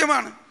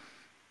സത്യമാണ്.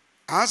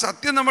 ആ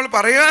സത്യം നമ്മൾ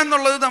പറയുക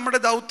എന്നുള്ളത് നമ്മുടെ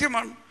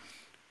ദൗത്യമാണ്.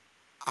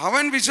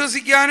 അവൻ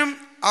വിശ്വസിക്കാനും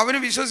അവന്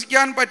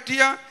വിശ്വസിക്കാൻ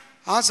പറ്റിയ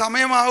ആ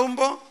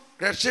സമയമാകുമ്പോൾ,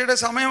 രക്ഷയുടെ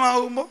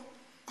സമയമാകുമ്പോൾ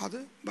അത്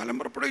ബലം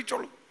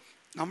പുറപ്പെടുവിച്ചോളും.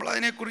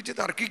 നമ്മളതിനെക്കുറിച്ച്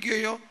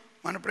തർക്കിക്കുകയോ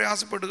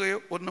മനപ്രയാസപ്പെടുകയോ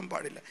ഒന്നും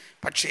പാടില്ല.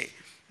 പക്ഷേ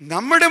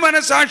നമ്മുടെ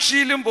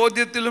മനസാക്ഷിയിലും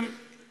ബോധ്യത്തിലും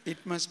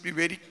it must be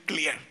very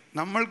clear.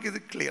 നമ്മൾക്കിത്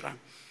ക്ലിയറാണ്.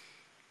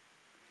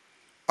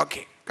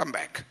 Okay, come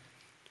back.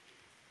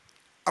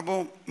 അപ്പോൾ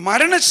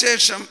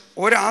മരണശേഷം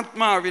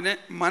ഒരാത്മാവിന്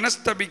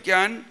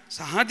മനസ്തപിക്കാൻ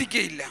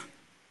സാധിക്കയില്ല.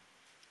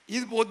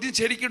 ഇത് ബോധ്യം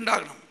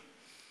ശരിക്കുണ്ടാകണം.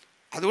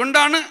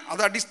 അതുകൊണ്ടാണ്,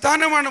 അത്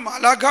അടിസ്ഥാനമാണ്.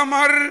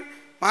 മാലാഖമാർ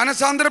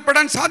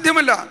മാനസാന്തരപ്പെടാൻ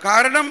സാധ്യമല്ല.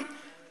 കാരണം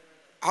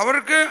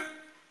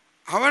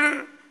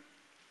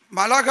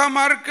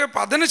മാലാഖമാർക്ക്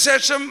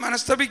പതനശേഷം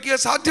മനസ്തപിക്കുക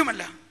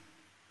സാധ്യമല്ല.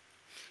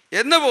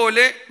 എന്ന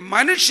പോലെ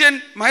മനുഷ്യൻ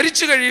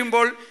മരിച്ചു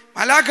കഴിയുമ്പോൾ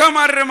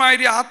മാലാഖമാരുടെ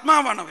മാതിരി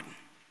ആത്മാവാണവൻ.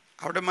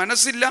 അവിടെ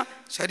മനസ്സില്ല,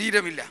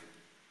 ശരീരമില്ല.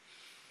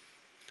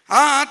 ആ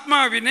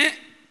ആത്മാവിനെ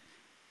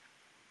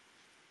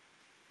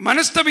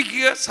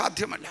മനസ്തപിക്കുക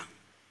സാധ്യമല്ല.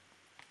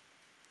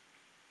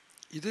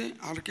 ഇത്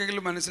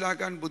ആർക്കെങ്കിലും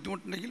മനസ്സിലാക്കാൻ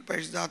ബുദ്ധിമുട്ടുണ്ടെങ്കിൽ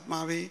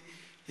പരിശുദ്ധാത്മാവെ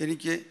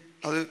എനിക്ക്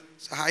അത്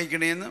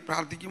സഹായിക്കണേന്ന്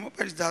പ്രാർത്ഥിക്കുമ്പോൾ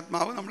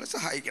പരിശുദ്ധാത്മാവ് നമ്മളെ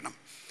സഹായിക്കണം.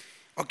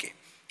 ഓക്കെ,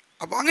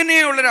 അപ്പോൾ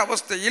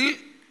അങ്ങനെയുള്ളൊരവസ്ഥയിൽ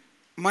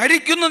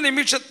മരിക്കുന്ന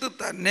നിമിഷത്തിൽ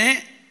തന്നെ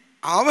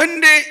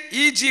അവൻ്റെ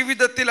ഈ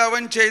ജീവിതത്തിൽ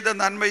അവൻ ചെയ്ത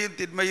നന്മയും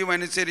തിന്മയും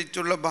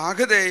അനുസരിച്ചുള്ള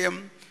ഭാഗധേയം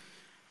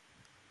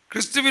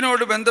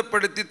ക്രിസ്തുവിനോട്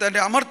ബന്ധപ്പെടുത്തി തൻ്റെ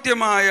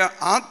അമർത്യമായ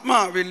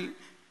ആത്മാവിൽ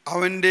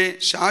അവൻ്റെ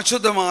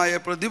ശാശ്വതമായ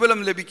പ്രതിഫലം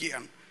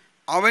ലഭിക്കുകയാണ്.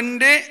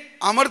 അവൻ്റെ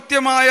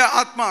അമർത്യമായ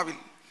ആത്മാവിൽ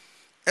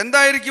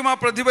എന്തായിരിക്കും ആ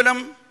പ്രതിഫലം?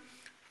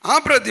 ആ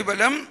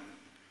പ്രതിഫലം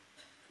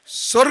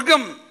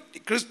സ്വർഗം,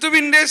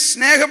 ക്രിസ്തുവിൻ്റെ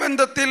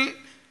സ്നേഹബന്ധത്തിൽ.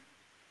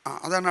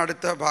 അതാണ്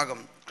അടുത്ത ഭാഗം.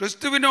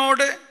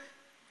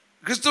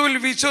 ക്രിസ്തുവിൽ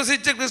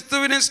വിശ്വസിച്ച്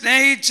ക്രിസ്തുവിനെ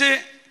സ്നേഹിച്ച്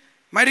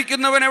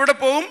മരിക്കുന്നവൻ എവിടെ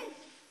പോവും?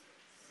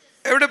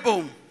 എവിടെ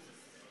പോവും?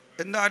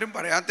 എന്താരും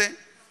പറയാത്തെ?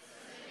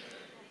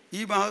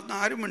 ഈ ഭാഗത്ത്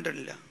ആരും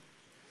മിണ്ടലില്ല.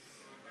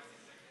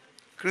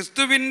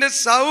 ക്രിസ്തുവിൻ്റെ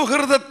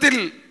സൗഹൃദത്തിൽ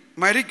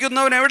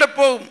മരിക്കുന്നവൻ എവിടെ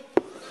പോവും?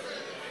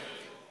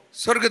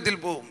 സ്വർഗത്തിൽ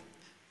പോവും.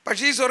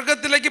 പക്ഷേ ഈ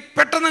സ്വർഗത്തിലേക്ക്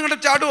പെട്ടെന്ന് അങ്ങോട്ട്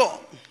ചാടുവോ?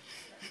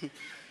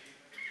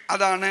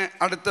 അതാണ്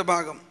അടുത്ത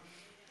ഭാഗം.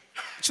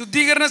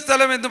 ശുദ്ധീകരണ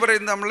സ്ഥലം എന്ന്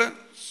പറയുന്നത് നമ്മൾ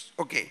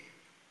ഓക്കെ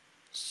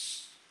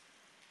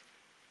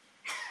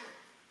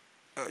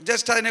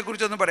ജസ്റ്റ്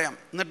അതിനെക്കുറിച്ചൊന്ന് പറയാം,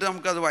 എന്നിട്ട്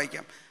നമുക്കത്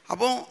വായിക്കാം.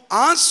 അപ്പോൾ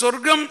ആ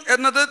സ്വർഗം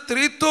എന്നത്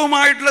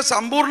ത്രിത്വമായിട്ടുള്ള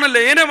സമ്പൂർണ്ണ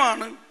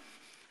ലയനമാണ്.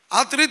 ആ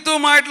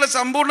ത്രിത്വമായിട്ടുള്ള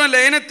സമ്പൂർണ്ണ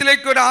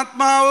ലയനത്തിലേക്ക് ഒരു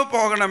ആത്മാവ്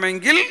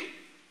പോകണമെങ്കിൽ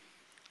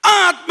ആ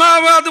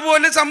ആത്മാവ്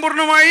അതുപോലെ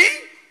സമ്പൂർണ്ണമായി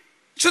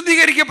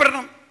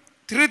ശുദ്ധീകരിക്കപ്പെടണം.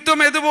 ത്രിത്വം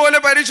ഏതുപോലെ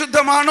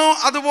പരിശുദ്ധമാണോ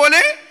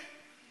അതുപോലെ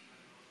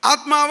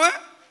ആത്മാവ്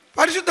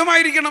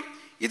പരിശുദ്ധമായിരിക്കണം.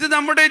 ഇത്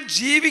നമ്മുടെ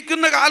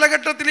ജീവിക്കുന്ന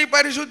കാലഘട്ടത്തിൽ ഈ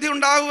പരിശുദ്ധി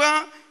ഉണ്ടാവുക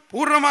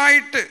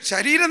പൂർണ്ണമായിട്ട്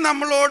ശരീരം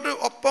നമ്മളോട്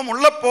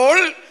ഒപ്പമുള്ളപ്പോൾ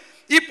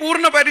ഈ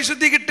പൂർണ്ണ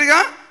പരിശുദ്ധി കിട്ടുക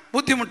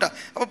ബുദ്ധിമുട്ടാണ്.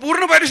 അപ്പോൾ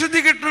പൂർണ്ണ പരിശുദ്ധി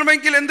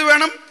കിട്ടണമെങ്കിൽ എന്ത്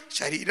വേണം?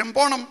 ശരീരം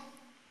പോണം.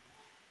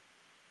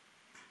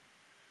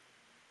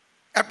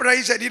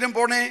 എപ്പോഴായി ശരീരം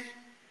പോണേ?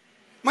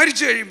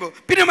 മരിച്ചു കഴിയുമ്പോൾ.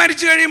 പിന്നെ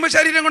മരിച്ചു കഴിയുമ്പോൾ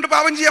ശരീരം കൊണ്ട്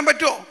പാപം ചെയ്യാൻ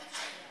പറ്റുമോ?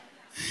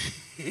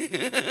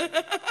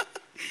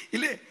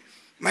 ഇല്ലേ?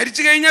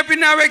 മരിച്ചു കഴിഞ്ഞാൽ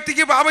പിന്നെ ആ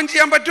വ്യക്തിക്ക് പാപം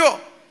ചെയ്യാൻ പറ്റുമോ?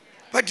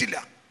 പറ്റില്ല.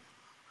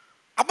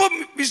 അപ്പം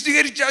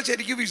വിശദീകരിച്ചാൽ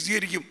ശരിക്കും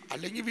വിശദീകരിക്കും.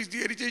 അല്ലെങ്കിൽ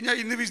വിശദീകരിച്ച് കഴിഞ്ഞാൽ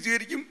ഇന്ന്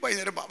വിശദീകരിക്കും,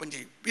 വൈകുന്നേരം പാപം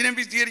ചെയ്യും, പിന്നെ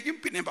വിശദീകരിക്കും,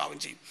 പിന്നെ പാപം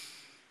ചെയ്യും.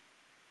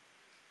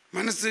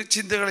 മനസ്സ്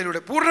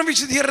ചിന്തകളിലൂടെ പൂർണ്ണ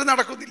വിശുദ്ധീകരണം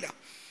നടക്കുന്നില്ല.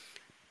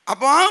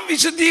 അപ്പോൾ ആ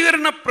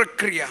വിശുദ്ധീകരണ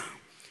പ്രക്രിയ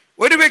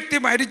ഒരു വ്യക്തി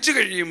മരിച്ചു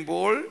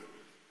കഴിയുമ്പോൾ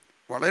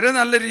വളരെ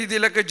നല്ല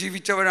രീതിയിലൊക്കെ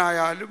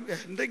ജീവിച്ചവരായാലും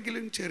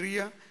എന്തെങ്കിലും ചെറിയ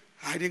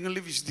കാര്യങ്ങളിൽ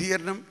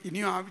വിശുദ്ധീകരണം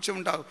ഇനിയും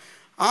ആവശ്യമുണ്ടാകും.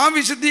 ആ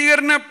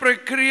വിശുദ്ധീകരണ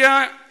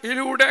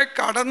പ്രക്രിയയിലൂടെ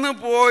കടന്നു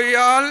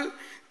പോയാൽ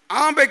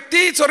ആ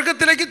വ്യക്തി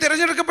സ്വർഗത്തിലേക്ക്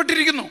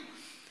തിരഞ്ഞെടുക്കപ്പെട്ടിരിക്കുന്നു.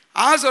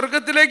 ആ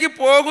സ്വർഗത്തിലേക്ക്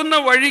പോകുന്ന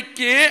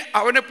വഴിക്ക്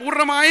അവനെ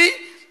പൂർണ്ണമായി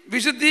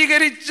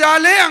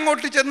വിശുദ്ധീകരിച്ചാലേ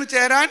അങ്ങോട്ട് ചെന്ന്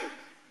ചേരാൻ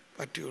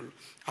പറ്റുകയുള്ളൂ.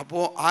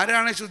 അപ്പോൾ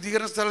ആരാണ്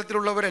ശുദ്ധീകരണ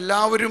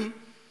സ്ഥലത്തിലുള്ളവരെല്ലാവരും?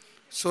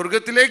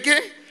 സ്വർഗത്തിലേക്ക്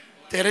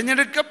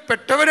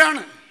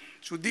തിരഞ്ഞെടുക്കപ്പെട്ടവരാണ്.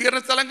 ശുദ്ധീകരണ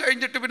സ്ഥലം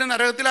കഴിഞ്ഞിട്ട് പിന്നെ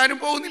നരകത്തിൽ ആരും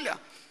പോകുന്നില്ല.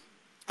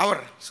 അവർ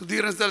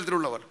ശുദ്ധീകരണ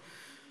സ്ഥലത്തിലുള്ളവർ.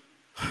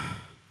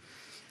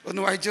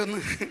 ഒന്ന് വായിച്ചൊന്ന്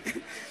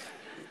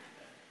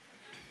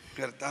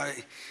കർത്താവേ.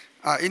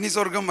 ഇനി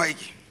സ്വർഗം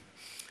വായിക്കും.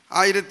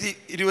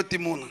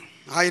 1023.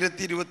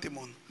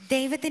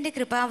 ദൈവത്തിന്റെ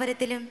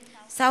കൃപാവരത്തിലും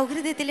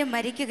സൗഹൃദത്തിലും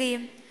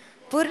മരിക്കുകയും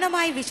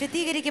പൂർണ്ണമായി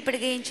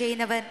വിശുദ്ധീകരിക്കപ്പെടുകയും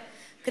ചെയ്യുന്നവർ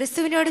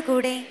ക്രിസ്തുവിനോട്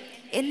കൂടെ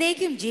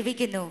എന്നേക്കും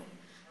ജീവിക്കുന്നു.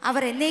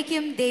 അവർ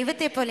എന്നേക്കും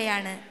ദൈവത്തെ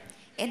പോലെയാണ്.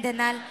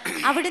 എന്തെന്നാൽ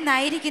അവിടുന്ന്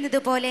ആയിരിക്കുന്നത്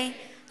പോലെ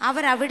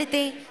അവർ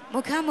അവിടുത്തെ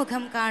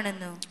മുഖാമുഖം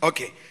കാണുന്നു.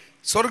 ഓക്കെ,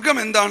 സ്വർഗം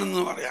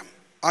എന്താണെന്ന് പറയാം.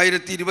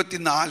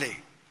 1024.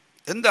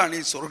 എന്താണ്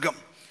ഈ സ്വർഗം?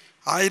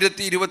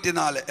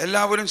 1024.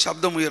 എല്ലാവരും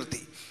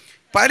ശബ്ദമുയർത്തി.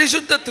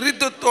 പരിശുദ്ധ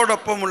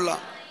ത്രിത്വത്തോടൊപ്പമുള്ള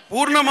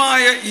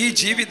പൂർണ്ണമായ ഈ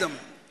ജീവിതം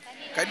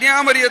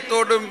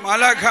കന്യാമറിയത്തോടും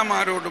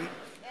മാലാഖമാരോടും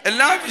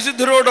എല്ലാ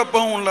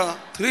വിശുദ്ധരോടൊപ്പമുള്ള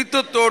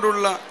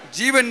ത്രിത്വത്തോടുള്ള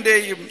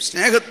ജീവന്റെയും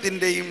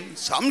സ്നേഹത്തിൻ്റെയും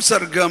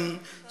സംസർഗം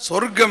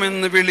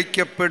സ്വർഗമെന്ന്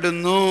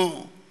വിളിക്കപ്പെടുന്നു.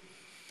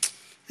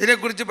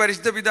 ഇതിനെക്കുറിച്ച്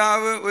പരിശുദ്ധ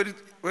പിതാവ്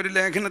ഒരു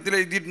ലേഖനത്തിൽ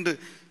എഴുതിയിട്ടുണ്ട്.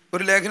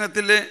 ഒരു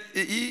ലേഖനത്തിൽ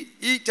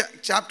ഈ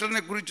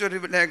ചാപ്റ്ററിനെ കുറിച്ച് ഒരു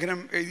ലേഖനം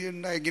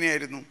എഴുതിയിട്ടുണ്ടായി.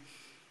 എങ്ങനെയായിരുന്നു?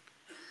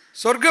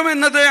 സ്വർഗം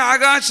എന്നത്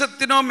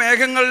ആകാശത്തിനോ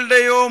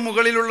മേഘങ്ങളുടെയോ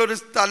മുകളിലുള്ളൊരു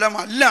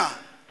സ്ഥലമല്ല.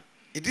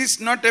 It is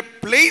not a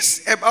place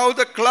above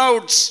the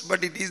clouds, but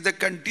it is the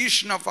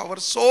condition of our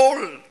soul.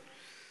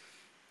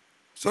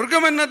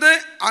 സ്വർഗം എന്നത്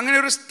അങ്ങനെ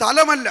ഒരു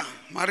സ്ഥലമല്ല,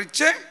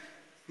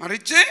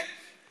 മറിച്ച്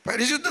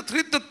പരിശുദ്ധ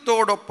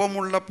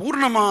ത്രിത്വത്തോടൊപ്പമുള്ള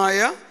പൂർണ്ണമായ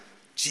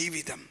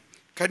ജീവിതം.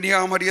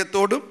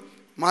 കന്യാമറിയത്തോടും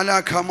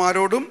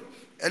മാലാഖമാരോടും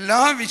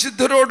എല്ലാ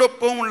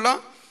വിശുദ്ധരോടൊപ്പമുള്ള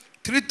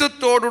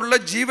ത്രിത്വത്തോടുള്ള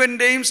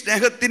ജീവന്റെയും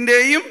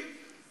സ്നേഹത്തിൻ്റെയും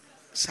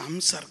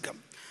സംസർഗം.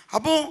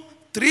 അപ്പോൾ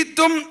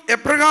ത്രിത്വം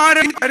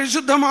എപ്രകാരം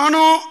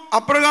പരിശുദ്ധമാണോ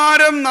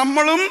അപ്രകാരം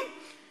നമ്മളും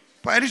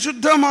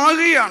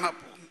പരിശുദ്ധമാകുകയാണ്.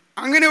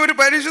 അങ്ങനെ ഒരു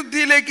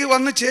പരിശുദ്ധിയിലേക്ക്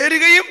വന്നു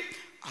ചേരുകയും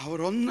അവർ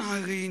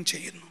ഒന്നാകുകയും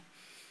ചെയ്യുന്നു.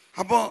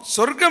 അപ്പോൾ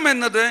സ്വർഗം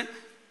എന്നത്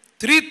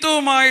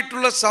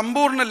ത്രിത്വവുമായിട്ടുള്ള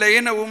സമ്പൂർണ്ണ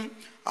ലയനവും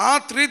ആ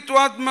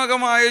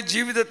ത്രിത്വാത്മകമായ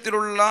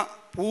ജീവിതത്തിലുള്ള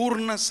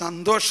പൂർണ്ണ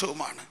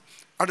സന്തോഷവുമാണ്.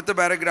 അടുത്ത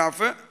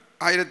പാരഗ്രാഫ്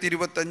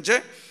 1025.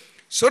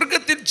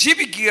 സ്വർഗത്തിൽ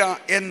ജീവിക്കുക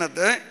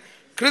എന്നത്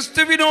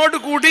ക്രിസ്തുവിനോട്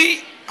കൂടി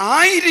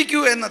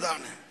ആയിരിക്കൂ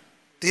എന്നതാണ്.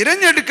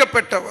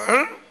 തിരഞ്ഞെടുക്കപ്പെട്ടവർ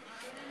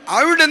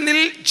അവിടുന്നിൽ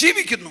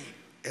ജീവിക്കുന്നു,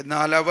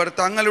 എന്നാൽ അവർ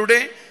തങ്ങളുടെ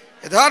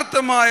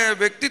യഥാർത്ഥമായ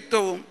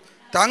വ്യക്തിത്വവും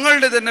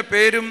തങ്ങളുടെ തന്നെ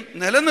പേരും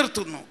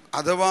നിലനിർത്തുന്നു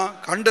അഥവാ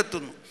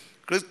കണ്ടെത്തുന്നു.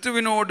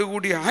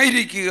 ക്രിസ്തുവിനോടുകൂടി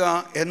ആയിരിക്കുക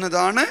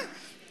എന്നതാണ്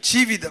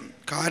ജീവിതം.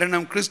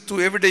 കാരണം ക്രിസ്തു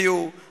എവിടെയോ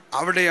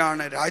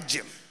അവിടെയാണ്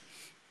രാജ്യം.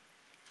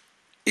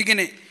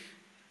 ഇങ്ങനെ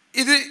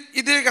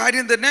ഇതേ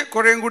കാര്യം തന്നെ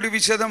കുറേയും കൂടി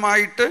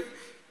വിശദമായിട്ട്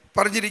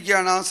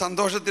പറഞ്ഞിരിക്കുകയാണ്. ആ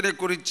സന്തോഷത്തിനെ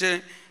കുറിച്ച്,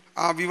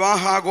 ആ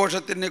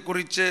വിവാഹാഘോഷത്തിനെ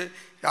കുറിച്ച്,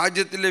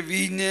 രാജ്യത്തിലെ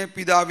വീഞ്ഞ്,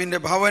 പിതാവിൻ്റെ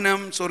ഭവനം,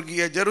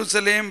 സ്വർഗീയ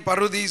ജെറുസലേം,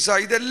 പറുദീസ,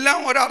 ഇതെല്ലാം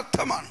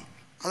ഒരർത്ഥമാണ്.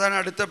 അതാണ്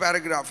അടുത്ത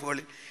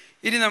പാരഗ്രാഫുകളിൽ.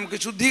 ഇനി നമുക്ക്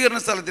ശുദ്ധീകരണ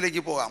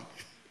സ്ഥലത്തിലേക്ക് പോകാം.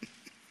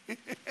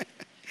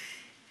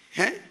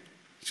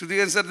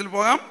 ശുദ്ധീകരണ സ്ഥലത്തിൽ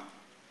പോകാം.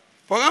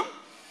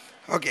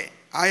 ഓക്കെ.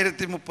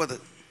 1030.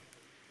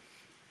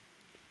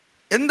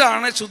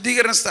 എന്താണ്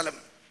ശുദ്ധീകരണ സ്ഥലം?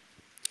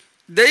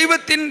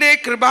 ദൈവത്തിൻ്റെ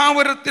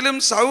കൃപാവരത്തിലും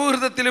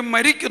സൗഹൃദത്തിലും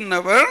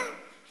മരിക്കുന്നവർ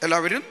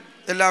എല്ലാവരും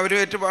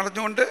ഏറ്റു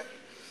പറഞ്ഞുകൊണ്ട്,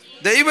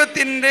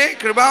 ദൈവത്തിൻ്റെ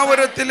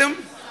കൃപാവരത്തിലും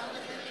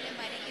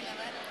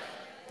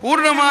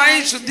പൂർണ്ണമായി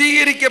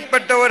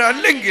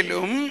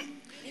ശുദ്ധീകരിക്കപ്പെട്ടവരല്ലെങ്കിലും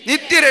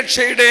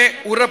നിത്യരക്ഷയുടെ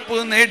ഉറപ്പ്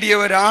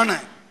നേടിയവരാണ്.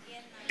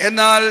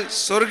 എന്നാൽ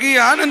സ്വർഗീയ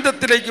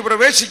ആനന്ദത്തിലേക്ക്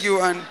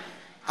പ്രവേശിക്കുവാൻ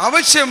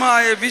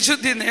ആവശ്യമായ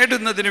വിശുദ്ധി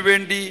നേടുന്നതിനു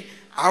വേണ്ടി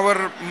അവർ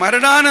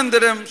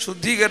മരണാനന്തരം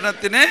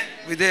ശുദ്ധീകരണത്തിന്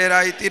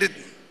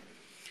വിധേയരായിത്തീരുന്നു.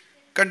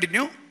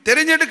 കണ്ടിന്യൂ.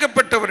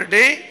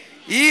 തിരഞ്ഞെടുക്കപ്പെട്ടവരുടെ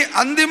ഈ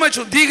അന്തിമ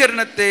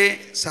ശുദ്ധീകരണത്തെ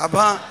സഭ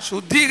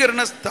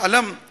ശുദ്ധീകരണ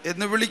സ്ഥലം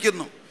എന്ന്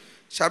വിളിക്കുന്നു.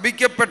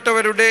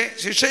 ശപിക്കപ്പെട്ടവരുടെ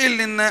ശിക്ഷയിൽ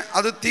നിന്ന്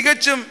അത്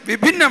തികച്ചും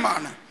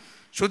വിഭിന്നമാണ്.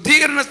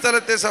 ശുദ്ധീകരണ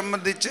സ്ഥലത്തെ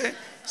സംബന്ധിച്ച്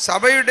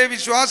സഭയുടെ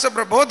വിശ്വാസ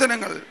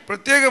പ്രബോധനങ്ങൾ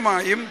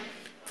പ്രത്യേകമായും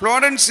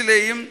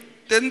ഫ്ലോറൻസിലെയും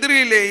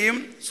തെന്ത്രിയിലെയും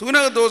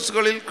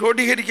സൂനഹദോസുകളിൽ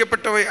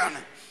ക്രോഡീകരിക്കപ്പെട്ടവയാണ്.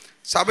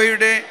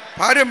 സഭയുടെ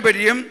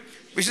പാരമ്പര്യം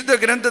വിശുദ്ധ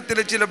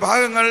ഗ്രന്ഥത്തിലെ ചില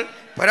ഭാഗങ്ങൾ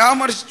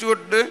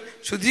പരാമർശിച്ചുകൊണ്ട്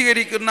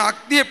ശുദ്ധീകരിക്കുന്ന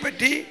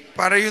അഗ്നിയെപ്പറ്റി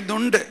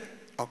പറയുന്നുണ്ട്.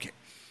 ഓക്കെ.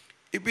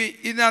 ഇപ്പം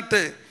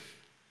ഇതിനകത്ത്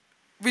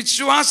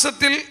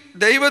വിശ്വാസത്തിൽ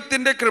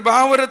ദൈവത്തിൻ്റെ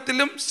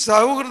കൃപാവരത്തിലും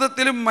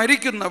സൗഹൃദത്തിലും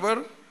മരിക്കുന്നവർ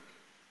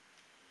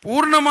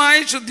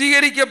പൂർണ്ണമായി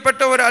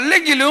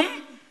ശുദ്ധീകരിക്കപ്പെട്ടവരല്ലെങ്കിലും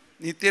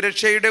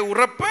നിത്യരക്ഷയുടെ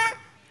ഉറപ്പ്,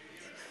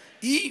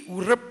 ഈ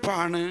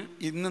ഉറപ്പാണ്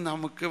ഇന്ന്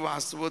നമുക്ക്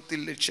വാസ്തവത്തിൽ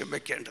ലക്ഷ്യം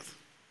വെക്കേണ്ടത്.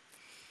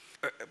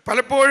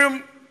 പലപ്പോഴും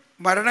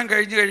മരണം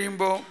കഴിഞ്ഞ്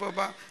കഴിയുമ്പോൾ ഇപ്പോൾ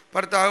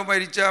ഭർത്താവ്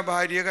മരിച്ച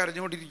ഭാര്യ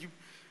കരഞ്ഞുകൊണ്ടിരിക്കും,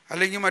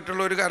 അല്ലെങ്കിൽ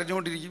മറ്റുള്ളവർ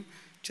കരഞ്ഞുകൊണ്ടിരിക്കും.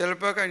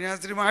 ചിലപ്പോൾ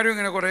കന്യാസ്ത്രീമാരും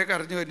ഇങ്ങനെ കുറേ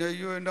കരഞ്ഞു കഴിഞ്ഞു,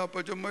 അയ്യോ എൻ്റെ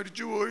അപ്പച്ചൻ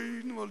മരിച്ചു പോയി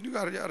എന്ന് പറഞ്ഞ്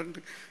കരയാറുണ്ട്.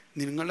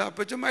 നിങ്ങളുടെ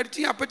അപ്പച്ചൻ മരിച്ചു,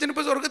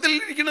 അപ്പച്ചനിപ്പോൾ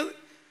സ്വർഗത്തിലിരിക്കണത്.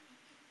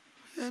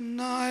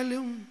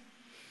 എന്നാലും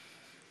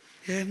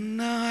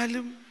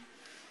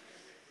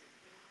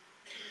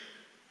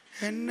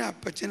എൻ്റെ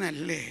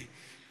അപ്പച്ചനല്ലേ,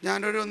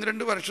 ഞാനൊരു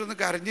 1-2 വർഷം ഒന്ന്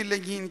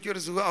കരഞ്ഞില്ലെങ്കിൽ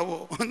എനിക്കൊരു സുഖമാവോ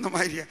എന്ന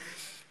മാതിരിയാണ്.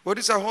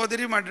 ഒരു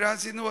സഹോദരി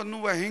മദ്രാസിൽ നിന്ന് വന്നു,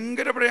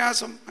 ഭയങ്കര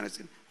പ്രയാസം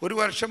മനസ്സിന്. 1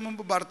 വർഷം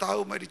മുമ്പ്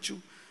ഭർത്താവ് മരിച്ചു.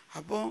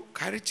 അപ്പോൾ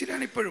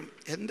കരച്ചിലാണ് ഇപ്പോഴും.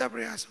 എന്താ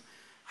പ്രയാസം?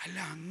 അല്ല,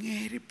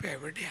 അങ്ങേരിപ്പം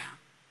എവിടെയാ?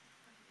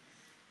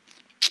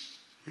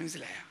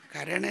 മനസ്സിലായ?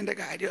 കരയണേൻ്റെ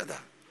കാര്യം അതാ.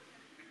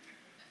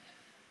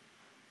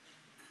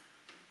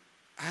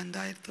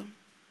 എന്തായിരുന്നു?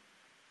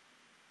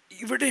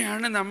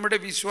 ഇവിടെയാണ് നമ്മുടെ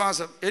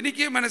വിശ്വാസം.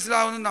 എനിക്ക്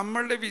മനസ്സിലാവുന്നത്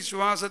നമ്മളുടെ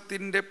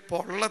വിശ്വാസത്തിൻ്റെ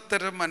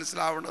പൊള്ളത്തരം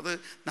മനസ്സിലാവുന്നത്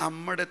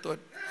നമ്മുടെ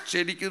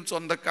ശരിക്കും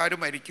സ്വന്തക്കാർ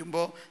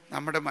മരിക്കുമ്പോൾ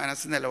നമ്മുടെ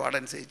മനസ്സ്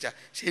നിലപാടനുസരിച്ചാണ്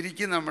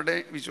ശരിക്കും നമ്മുടെ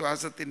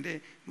വിശ്വാസത്തിൻ്റെ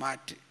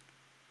മാറ്റ്.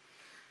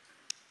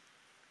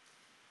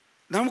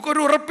 നമുക്കൊരു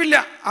ഉറപ്പില്ല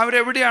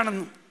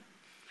അവരെവിടെയാണെന്നും.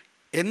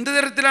 എന്ത്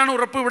തരത്തിലാണ്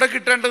ഉറപ്പ് ഇവിടെ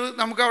കിട്ടേണ്ടത്?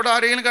 നമുക്ക് അവിടെ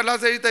ആരെങ്കിലും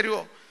കടലാസ് എഴുതി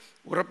തരുമോ?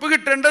 ഉറപ്പ്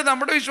കിട്ടേണ്ടത്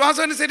നമ്മുടെ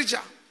വിശ്വാസം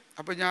അനുസരിച്ചാണ്.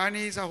 അപ്പോൾ ഞാൻ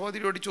ഈ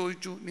സഹോദരിയോട്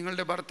ചോദിച്ചു,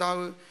 നിങ്ങളുടെ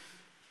ഭർത്താവ്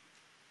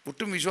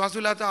ഒട്ടും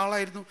വിശ്വാസമില്ലാത്ത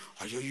ആളായിരുന്നു.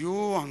 അയ്യോ,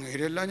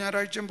 അങ്ങേരെല്ലാം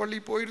ഞായറാഴ്ച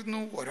പള്ളിയിൽ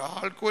പോയിരുന്നു,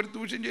 ഒരാൾക്കും ഒരു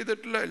ദൂഷ്യം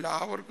ചെയ്തിട്ടില്ല,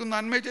 എല്ലാവർക്കും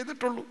നന്മ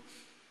ചെയ്തിട്ടുള്ളൂ.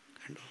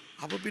 കണ്ടോ?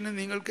 അപ്പോൾ പിന്നെ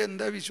നിങ്ങൾക്ക്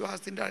എന്താ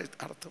വിശ്വാസത്തിൻ്റെ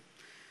അർത്ഥം?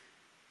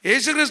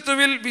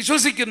 യേശുക്രിസ്തുവിൽ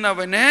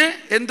വിശ്വസിക്കുന്നവന്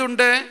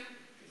എന്തുണ്ട്?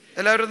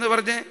 എല്ലാവരും ഒന്ന്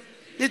പറഞ്ഞേ,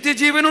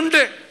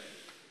 നിത്യജീവനുണ്ട്.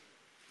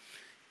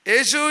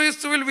 യേശു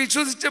ക്രിസ്തുവിൽ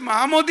വിശ്വസിച്ച്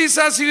മാമോദീസ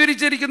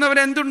സ്വീകരിച്ചിരിക്കുന്നവൻ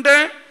എന്തുണ്ട്?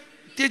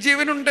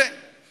 നിത്യജീവനുണ്ട്.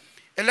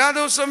 എല്ലാ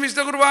ദിവസവും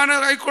വിശുദ്ധ കുർബാന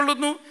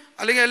കൈക്കൊള്ളുന്നു,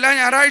 അല്ലെങ്കിൽ എല്ലാ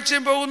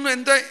ഞായറാഴ്ചയും പോകുന്നു.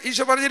 എന്താ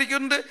ഈശോ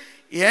പറഞ്ഞിരിക്കുന്നത്?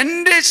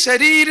 എൻ്റെ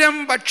ശരീരം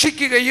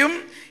ഭക്ഷിക്കുകയും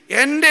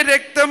എൻ്റെ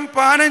രക്തം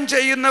പാനം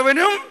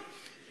ചെയ്യുന്നവനും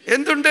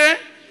എന്തുണ്ട്?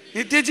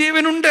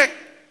 നിത്യജീവനുണ്ട്.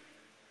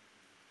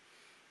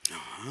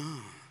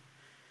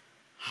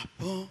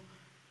 അപ്പോൾ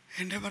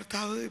എൻ്റെ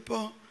ഭർത്താവ്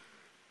ഇപ്പോൾ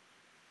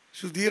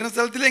ശുദ്ധീകരണ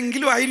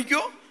സ്ഥലത്തിലെങ്കിലും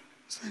ആയിരിക്കോ?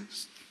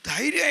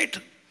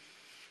 ധൈര്യമായിട്ട്.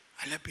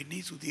 അല്ല, പിന്നെ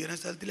ഈ ശുദ്ധീകരണ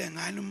സ്ഥലത്തിൽ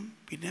എങ്ങാനും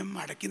പിന്നെ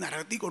മടക്കി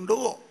നരകത്തിൽ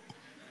കൊണ്ടുപോവോ?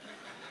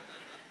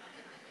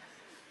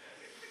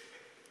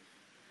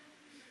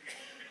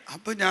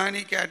 അപ്പം ഞാൻ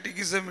ഈ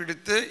കാറ്റഗിസം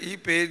എടുത്ത് ഈ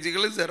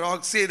പേജുകൾ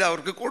സെറോക്സ് ചെയ്ത്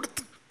അവർക്ക്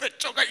കൊടുത്ത്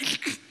വെച്ചോ, കയ്യിൽ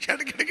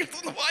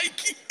ഇടയ്ക്കിടയ്ക്കൊന്ന്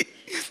വായിക്കി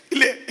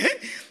ഇല്ലേ.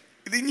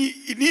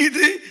 ഇനി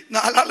ഇത്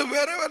നാലാൾ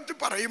വേറെ പറഞ്ഞിട്ട്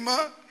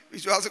പറയുമ്പോൾ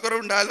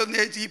വിശ്വാസക്കുറവുണ്ടായാലോ എന്ന്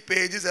ചോദിച്ചാൽ ഈ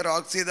പേജ്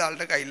സെറോക്സ് ചെയ്ത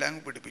ആളുടെ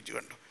കയ്യിലങ്ങ് പിടിപ്പിച്ചു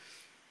കണ്ടു.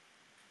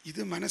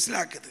 ഇത്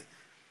മനസ്സിലാക്കരുത്.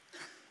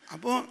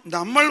 അപ്പോൾ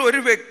നമ്മൾ ഒരു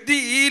വ്യക്തി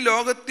ഈ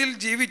ലോകത്തിൽ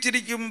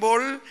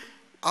ജീവിച്ചിരിക്കുമ്പോൾ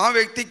ആ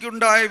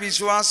വ്യക്തിക്കുണ്ടായ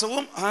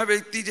വിശ്വാസവും ആ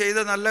വ്യക്തി ചെയ്ത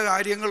നല്ല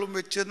കാര്യങ്ങളും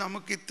വെച്ച്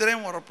നമുക്ക്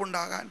ഇത്രയും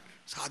ഉറപ്പുണ്ടാകാൻ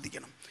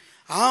സാധിക്കണം.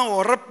 ആ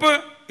ഉറപ്പ്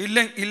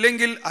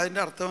ഇല്ലെങ്കിൽ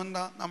അതിൻ്റെ അർത്ഥം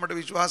എന്താ? നമ്മുടെ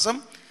വിശ്വാസം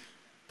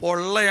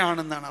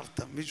പൊള്ളയാണെന്നാണ്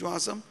അർത്ഥം.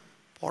 വിശ്വാസം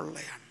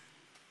പൊള്ളയാണ്.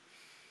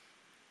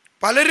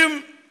 പലരും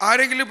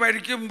ആരെങ്കിലും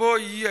മരിക്കുമ്പോൾ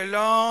ഈ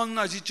എല്ലാം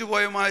നശിച്ചു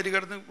പോയ മാതിരി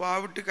കിടന്ന്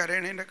വാവിട്ട്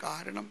കരയണതിൻ്റെ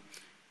കാരണം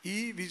ഈ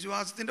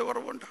വിശ്വാസത്തിൻ്റെ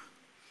കുറവുണ്ട്.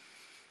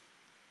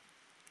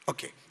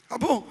 ഓക്കെ,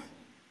 അപ്പോൾ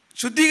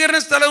ശുദ്ധീകരണ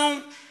സ്ഥലവും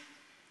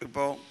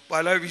ഇപ്പോൾ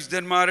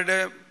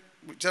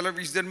ചില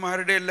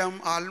വിശുദ്ധന്മാരുടെ എല്ലാം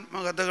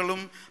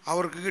ആത്മകഥകളും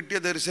അവർക്ക് കിട്ടിയ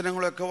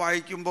ദർശനങ്ങളൊക്കെ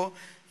വായിക്കുമ്പോൾ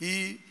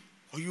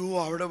അയ്യോ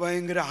അവിടെ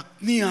ഭയങ്കര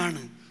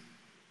അഗ്നിയാണ്,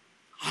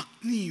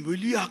 അഗ്നി,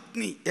 വലിയ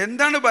അഗ്നി.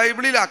 എന്താണ്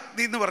ബൈബിളിൽ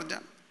അഗ്നി എന്ന്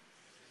പറഞ്ഞാൽ?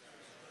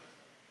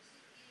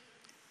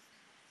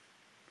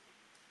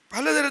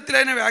 പലതരത്തിൽ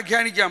അതിനെ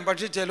വ്യാഖ്യാനിക്കാം.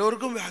 പക്ഷെ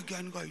ചിലർക്കും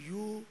വ്യാഖ്യാനിക്കാം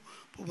അയ്യോ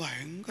ഇപ്പോൾ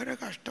ഭയങ്കര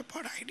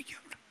കഷ്ടപ്പാടായിരിക്കും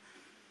അവിടെ,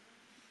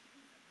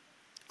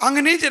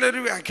 അങ്ങനെ ചിലർ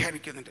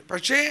വ്യാഖ്യാനിക്കുന്നുണ്ട്.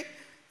 പക്ഷേ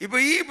ഇപ്പോൾ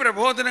ഈ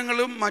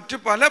പ്രബോധനങ്ങളും മറ്റു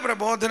പല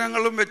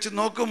പ്രബോധനങ്ങളും വെച്ച്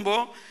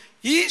നോക്കുമ്പോൾ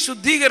ഈ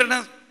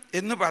ശുദ്ധീകരണം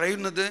എന്ന്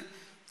പറയുന്നത്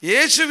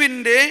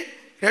യേശുവിൻ്റെ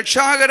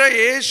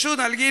യേശു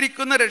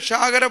നൽകിയിരിക്കുന്ന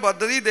രക്ഷാകര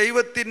പദ്ധതി,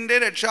 ദൈവത്തിൻ്റെ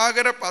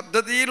രക്ഷാകര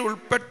പദ്ധതിയിൽ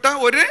ഉൾപ്പെട്ട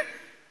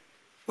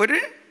ഒരു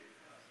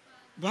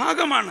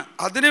ഭാഗമാണ്.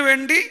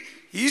 അതിനുവേണ്ടി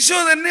ഈശോ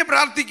തന്നെ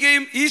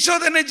പ്രാർത്ഥിക്കുകയും ഈശോ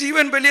തന്നെ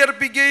ജീവൻ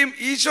ബലിയർപ്പിക്കുകയും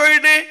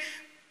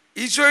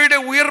ഈശോയുടെ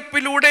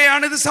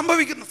ഉയർപ്പിലൂടെയാണ് ഇത്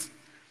സംഭവിക്കുന്നത്.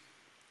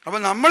 അപ്പോൾ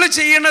നമ്മൾ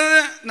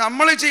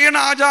ചെയ്യണ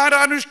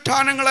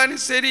ആചാരാനുഷ്ഠാനങ്ങൾ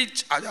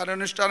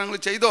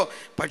ചെയ്തോ.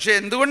 പക്ഷേ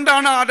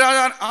എന്തുകൊണ്ടാണ്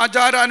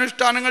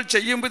ആചാരാനുഷ്ഠാനങ്ങൾ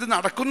ചെയ്യുമ്പോൾ ഇത്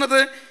നടക്കുന്നത്?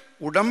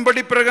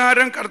 ഉടമ്പടി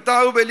പ്രകാരം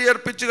കർത്താവ്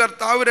ബലിയർപ്പിച്ച്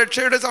കർത്താവ്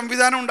രക്ഷയുടെ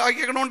സംവിധാനം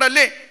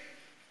ഉണ്ടാക്കിയേക്കണോണ്ടല്ലേ.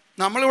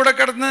 നമ്മളിവിടെ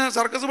കിടന്ന്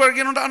സർക്കസ്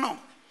പഴകിയതുകൊണ്ടാണോ?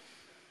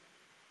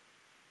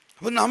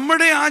 അപ്പോൾ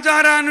നമ്മുടെ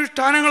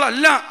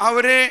ആചാരാനുഷ്ഠാനങ്ങളല്ല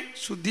അവരെ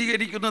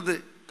ശുദ്ധീകരിക്കുന്നത്,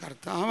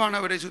 കർത്താവാണ്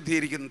അവരെ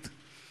ശുദ്ധീകരിക്കുന്നത്.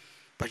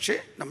 പക്ഷേ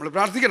നമ്മൾ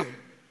പ്രാർത്ഥിക്കണം.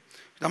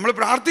 നമ്മൾ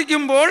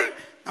പ്രാർത്ഥിക്കുമ്പോൾ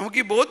നമുക്ക്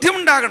ഈ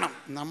ബോധ്യമുണ്ടാകണം,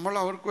 നമ്മൾ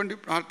അവർക്ക് വേണ്ടി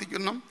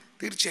പ്രാർത്ഥിക്കണം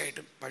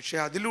തീർച്ചയായിട്ടും. പക്ഷേ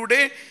അതിലൂടെ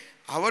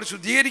അവർ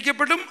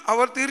ശുദ്ധീകരിക്കപ്പെടും,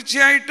 അവർ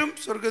തീർച്ചയായിട്ടും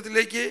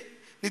സ്വർഗത്തിലേക്ക്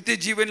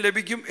നിത്യജീവൻ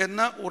ലഭിക്കും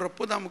എന്ന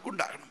ഉറപ്പ്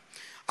നമുക്കുണ്ടാകണം.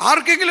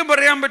 ആർക്കെങ്കിലും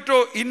പറയാൻ പറ്റുമോ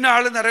ഇന്ന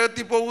ആൾ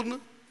നരകത്തിൽ പോകുന്നു?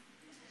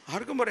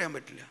 ആർക്കും പറയാൻ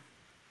പറ്റില്ല.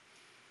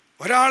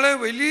 ഒരാൾ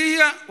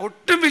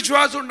ഒട്ടും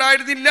വിശ്വാസം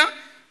ഉണ്ടായിരുന്നില്ല,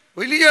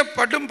 വലിയ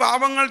പടും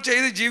പാപങ്ങൾ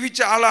ചെയ്ത് ജീവിച്ച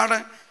ആളാണ്.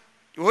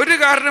 ഒരു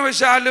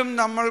കാരണവശാലും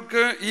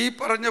നമ്മൾക്ക് ഈ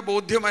പറഞ്ഞ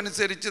ബോധ്യം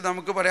അനുസരിച്ച്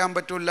നമുക്ക് പറയാൻ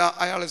പറ്റില്ല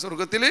അയാൾ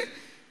സ്വർഗത്തിൽ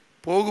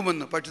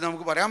പോകുമെന്ന്. പക്ഷെ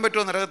നമുക്ക് പറയാൻ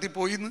പറ്റുമോ നരകത്തിൽ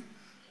പോയിന്ന്?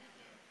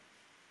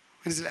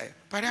 മനസ്സിലായോ?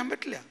 പറയാൻ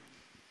പറ്റില്ല.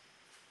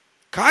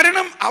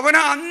 കാരണം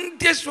അവന്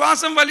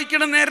അന്ത്യശ്വാസം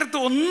വലിക്കണ നേരത്ത്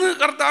ഒന്ന്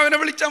കർത്താവിനെ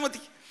വിളിച്ചാൽ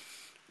മതി.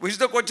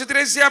 വിശുദ്ധ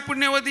കൊച്ചുത്രേസ്യ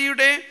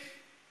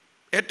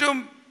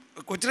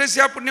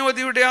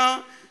പുണ്യവതിയുടെ ആ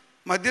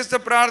മധ്യസ്ഥ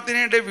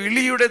പ്രാർത്ഥനയുടെ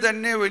വിളിയുടെ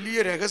തന്നെ വലിയ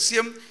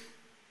രഹസ്യം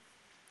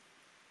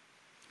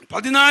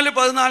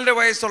 14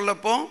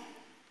 വയസ്സുള്ളപ്പോൾ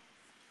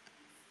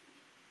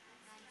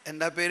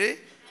എന്താ പേര്,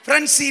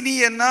 ഫ്രാൻസിനി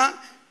എന്ന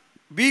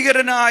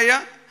ഭീകരനായ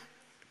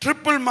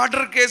ട്രിപ്പിൾ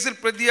മർഡർ കേസിൽ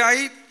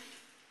പ്രതിയായി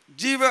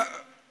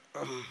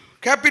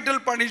ക്യാപിറ്റൽ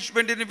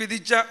പണിഷ്മെൻറ്റിന്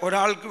വിധിച്ച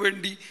ഒരാൾക്ക്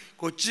വേണ്ടി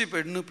കൊച്ചു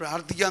പെണ്ണ്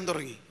പ്രാർത്ഥിക്കാൻ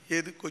തുടങ്ങി.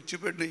 ഏത് കൊച്ചു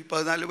പെണ്ണ്? ഈ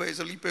 14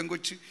 വയസ്സുള്ള ഈ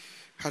പെൺകൊച്ച്.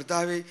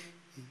 കർത്താവേ,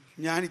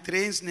 ഞാൻ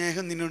ഇത്രയും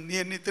സ്നേഹം നിന്നോട്, നീ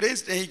എന്നെ ഇത്രയും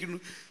സ്നേഹിക്കുന്നു,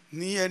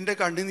 നീ എൻ്റെ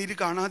കണ്ണുനീര്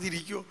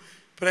കാണാതിരിക്കുമോ?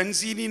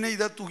 ഫ്രാൻസിനെ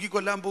ഇതാ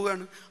തൂക്കിക്കൊല്ലാൻ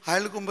പോവുകയാണ്.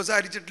 അയാൾ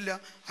കുമ്പസാരിച്ചിട്ടില്ല,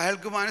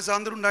 അയാൾക്ക്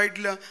മാനസാന്തരം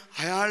ഉണ്ടായിട്ടില്ല.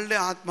 അയാളുടെ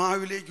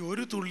ആത്മാവിലേക്ക്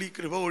ഒരു തുള്ളി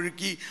കൃപ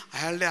ഒഴുക്കി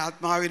അയാളുടെ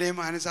ആത്മാവിനെ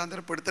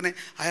മാനസാന്തരപ്പെടുത്തണേ,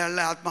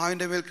 അയാളുടെ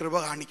ആത്മാവിൻ്റെ മേൽ കൃപ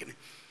കാണിക്കണേ.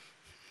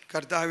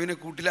 കർത്താവിനെ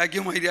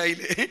കൂട്ടിലാക്കിയ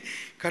മര്യാദയിലെ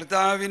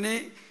കർത്താവിനെ.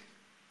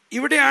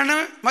 ഇവിടെയാണ്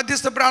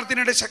മധ്യസ്ഥ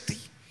പ്രാർത്ഥനയുടെ ശക്തി.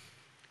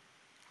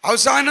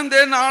 അവസാനം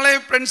നാളെ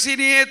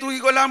ഫ്രാൻസിനിയെ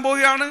തൂക്കിക്കൊല്ലാൻ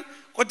പോവുകയാണ്.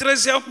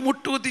 കൊച്ചുത്രേസ്യ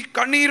മുട്ടുകുത്തി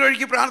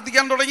കണ്ണീരൊഴുക്കി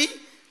പ്രാർത്ഥിക്കാൻ തുടങ്ങി.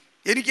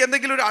 എനിക്ക്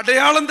എന്തെങ്കിലും ഒരു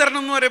അടയാളം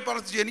തരണമെന്ന് വരെ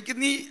പറഞ്ഞു. എനിക്ക്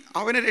നീ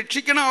അവനെ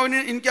രക്ഷിക്കണം,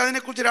 എനിക്ക്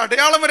അതിനെക്കുറിച്ചൊരു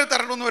അടയാളം വരെ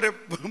തരണമെന്ന് വരെ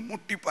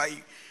മുട്ടിപ്പായി.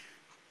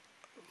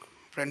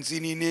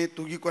 ഫ്രാൻസിനെ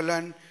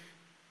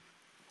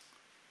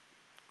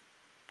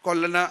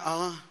കൊല്ലണ ആ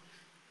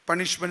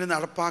പണിഷ്മെൻറ്റ്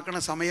നടപ്പാക്കണ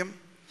സമയം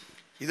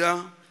ഇതാ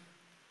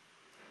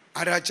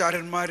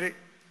ആരാചാരന്മാർ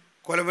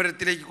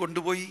കൊലമരത്തിലേക്ക്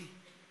കൊണ്ടുപോയി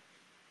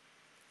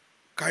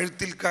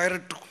കഴുത്തിൽ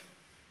കയറിട്ടു.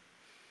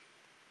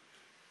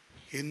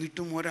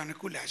 എന്നിട്ടും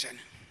ഒരനക്കൂല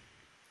ആശാന്.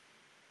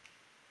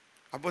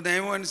 അപ്പോൾ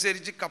നിയമം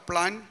അനുസരിച്ച്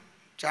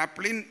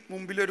ചാപ്ലിൻ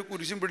മുമ്പിൽ ഒരു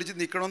കുരിശും പിടിച്ച്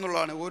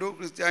നിൽക്കണമെന്നുള്ളതാണ് ഓരോ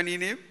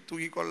ക്രിസ്ത്യാനിനെയും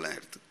തൂക്കിക്കൊള്ളാൻ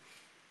നേരത്ത്.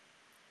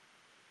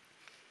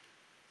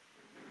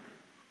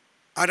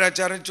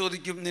 ആരാചാരൻ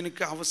ചോദിക്കും,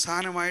 നിനക്ക്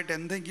അവസാനമായിട്ട്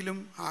എന്തെങ്കിലും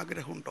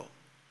ആഗ്രഹമുണ്ടോ?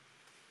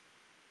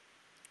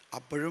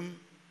 അപ്പോഴും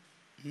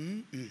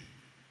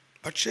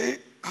പക്ഷേ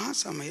ആ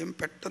സമയം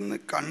പെട്ടെന്ന്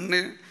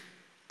കണ്ണ്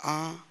ആ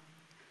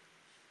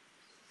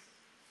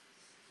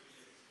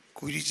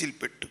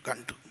കുരിശിൽപ്പെട്ടു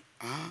കണ്ടു.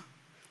 ആ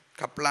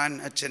കപ്ലാൻ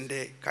അച്ഛൻ്റെ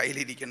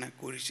കയ്യിലിരിക്കുന്ന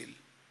കുരിശിൽ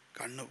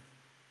കണ്ണു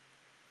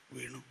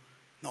വീണു.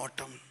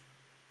 നോട്ടം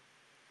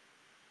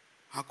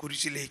ആ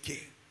കുരിശിലേക്ക്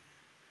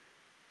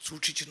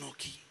സൂക്ഷിച്ചു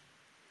നോക്കി.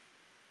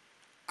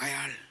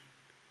 അയാൾ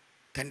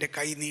തൻ്റെ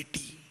കൈ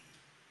നീട്ടി.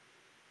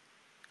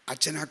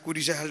 അച്ഛൻ ആ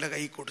കുരിശ് അയാളുടെ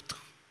കൈ കൊടുത്തു.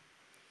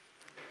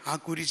 ആ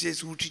കുരിശെ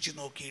സൂക്ഷിച്ചു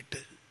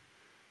നോക്കിയിട്ട്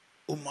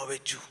ഉമ്മ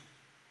വെച്ചു.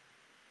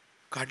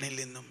 കണ്ണിൽ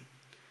നിന്നും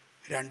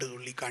 2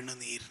 തുള്ളി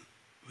കണ്ണുനീർ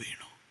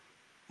വീണു.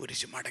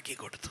 കുരിശ് മടക്കി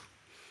കൊടുത്തു.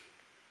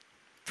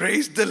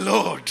 Praise the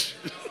Lord.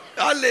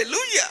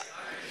 ഹല്ലേലൂയ.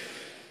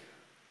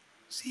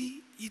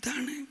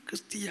 ഇതാണ്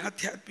ക്രിസ്തീയ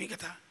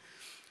ആധ്യാത്മികത.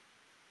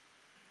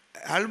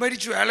 അയാൾ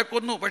മരിച്ചു, അയാളെ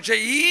കൊന്നു. പക്ഷെ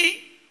ഈ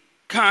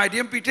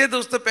കാര്യം പിറ്റേ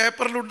ദിവസത്തെ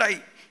പേപ്പറിലുണ്ടായി.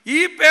 ഈ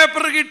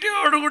പേപ്പർ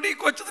കിട്ടിയോടുകൂടി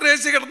കൊച്ചു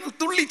ത്രേസ്യ കിടന്ന്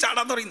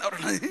തുള്ളിച്ചാടാൻ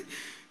തുടങ്ങുന്നവരാണ്.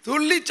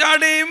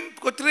 തുള്ളിച്ചാടയും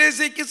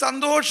കൊച്ചുത്രേസ്യയ്ക്ക്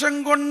സന്തോഷം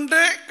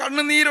കൊണ്ട്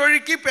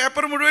കണ്ണുനീരൊഴുക്കി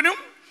പേപ്പർ മുഴുവനും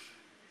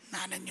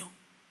നനഞ്ഞു.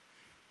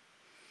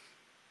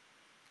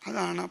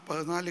 അതാണ്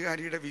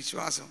 14കാരിയുടെ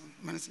വിശ്വാസം.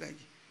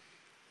 മനസ്സിലാക്കി?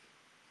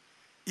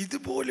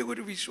 ഇതുപോലെ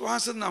ഒരു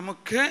വിശ്വാസം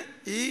നമുക്ക്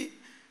ഈ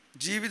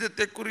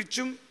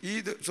ജീവിതത്തെക്കുറിച്ചും ഈ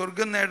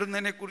സ്വർഗം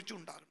നേടുന്നതിനെക്കുറിച്ചും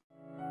ഉണ്ടാകും.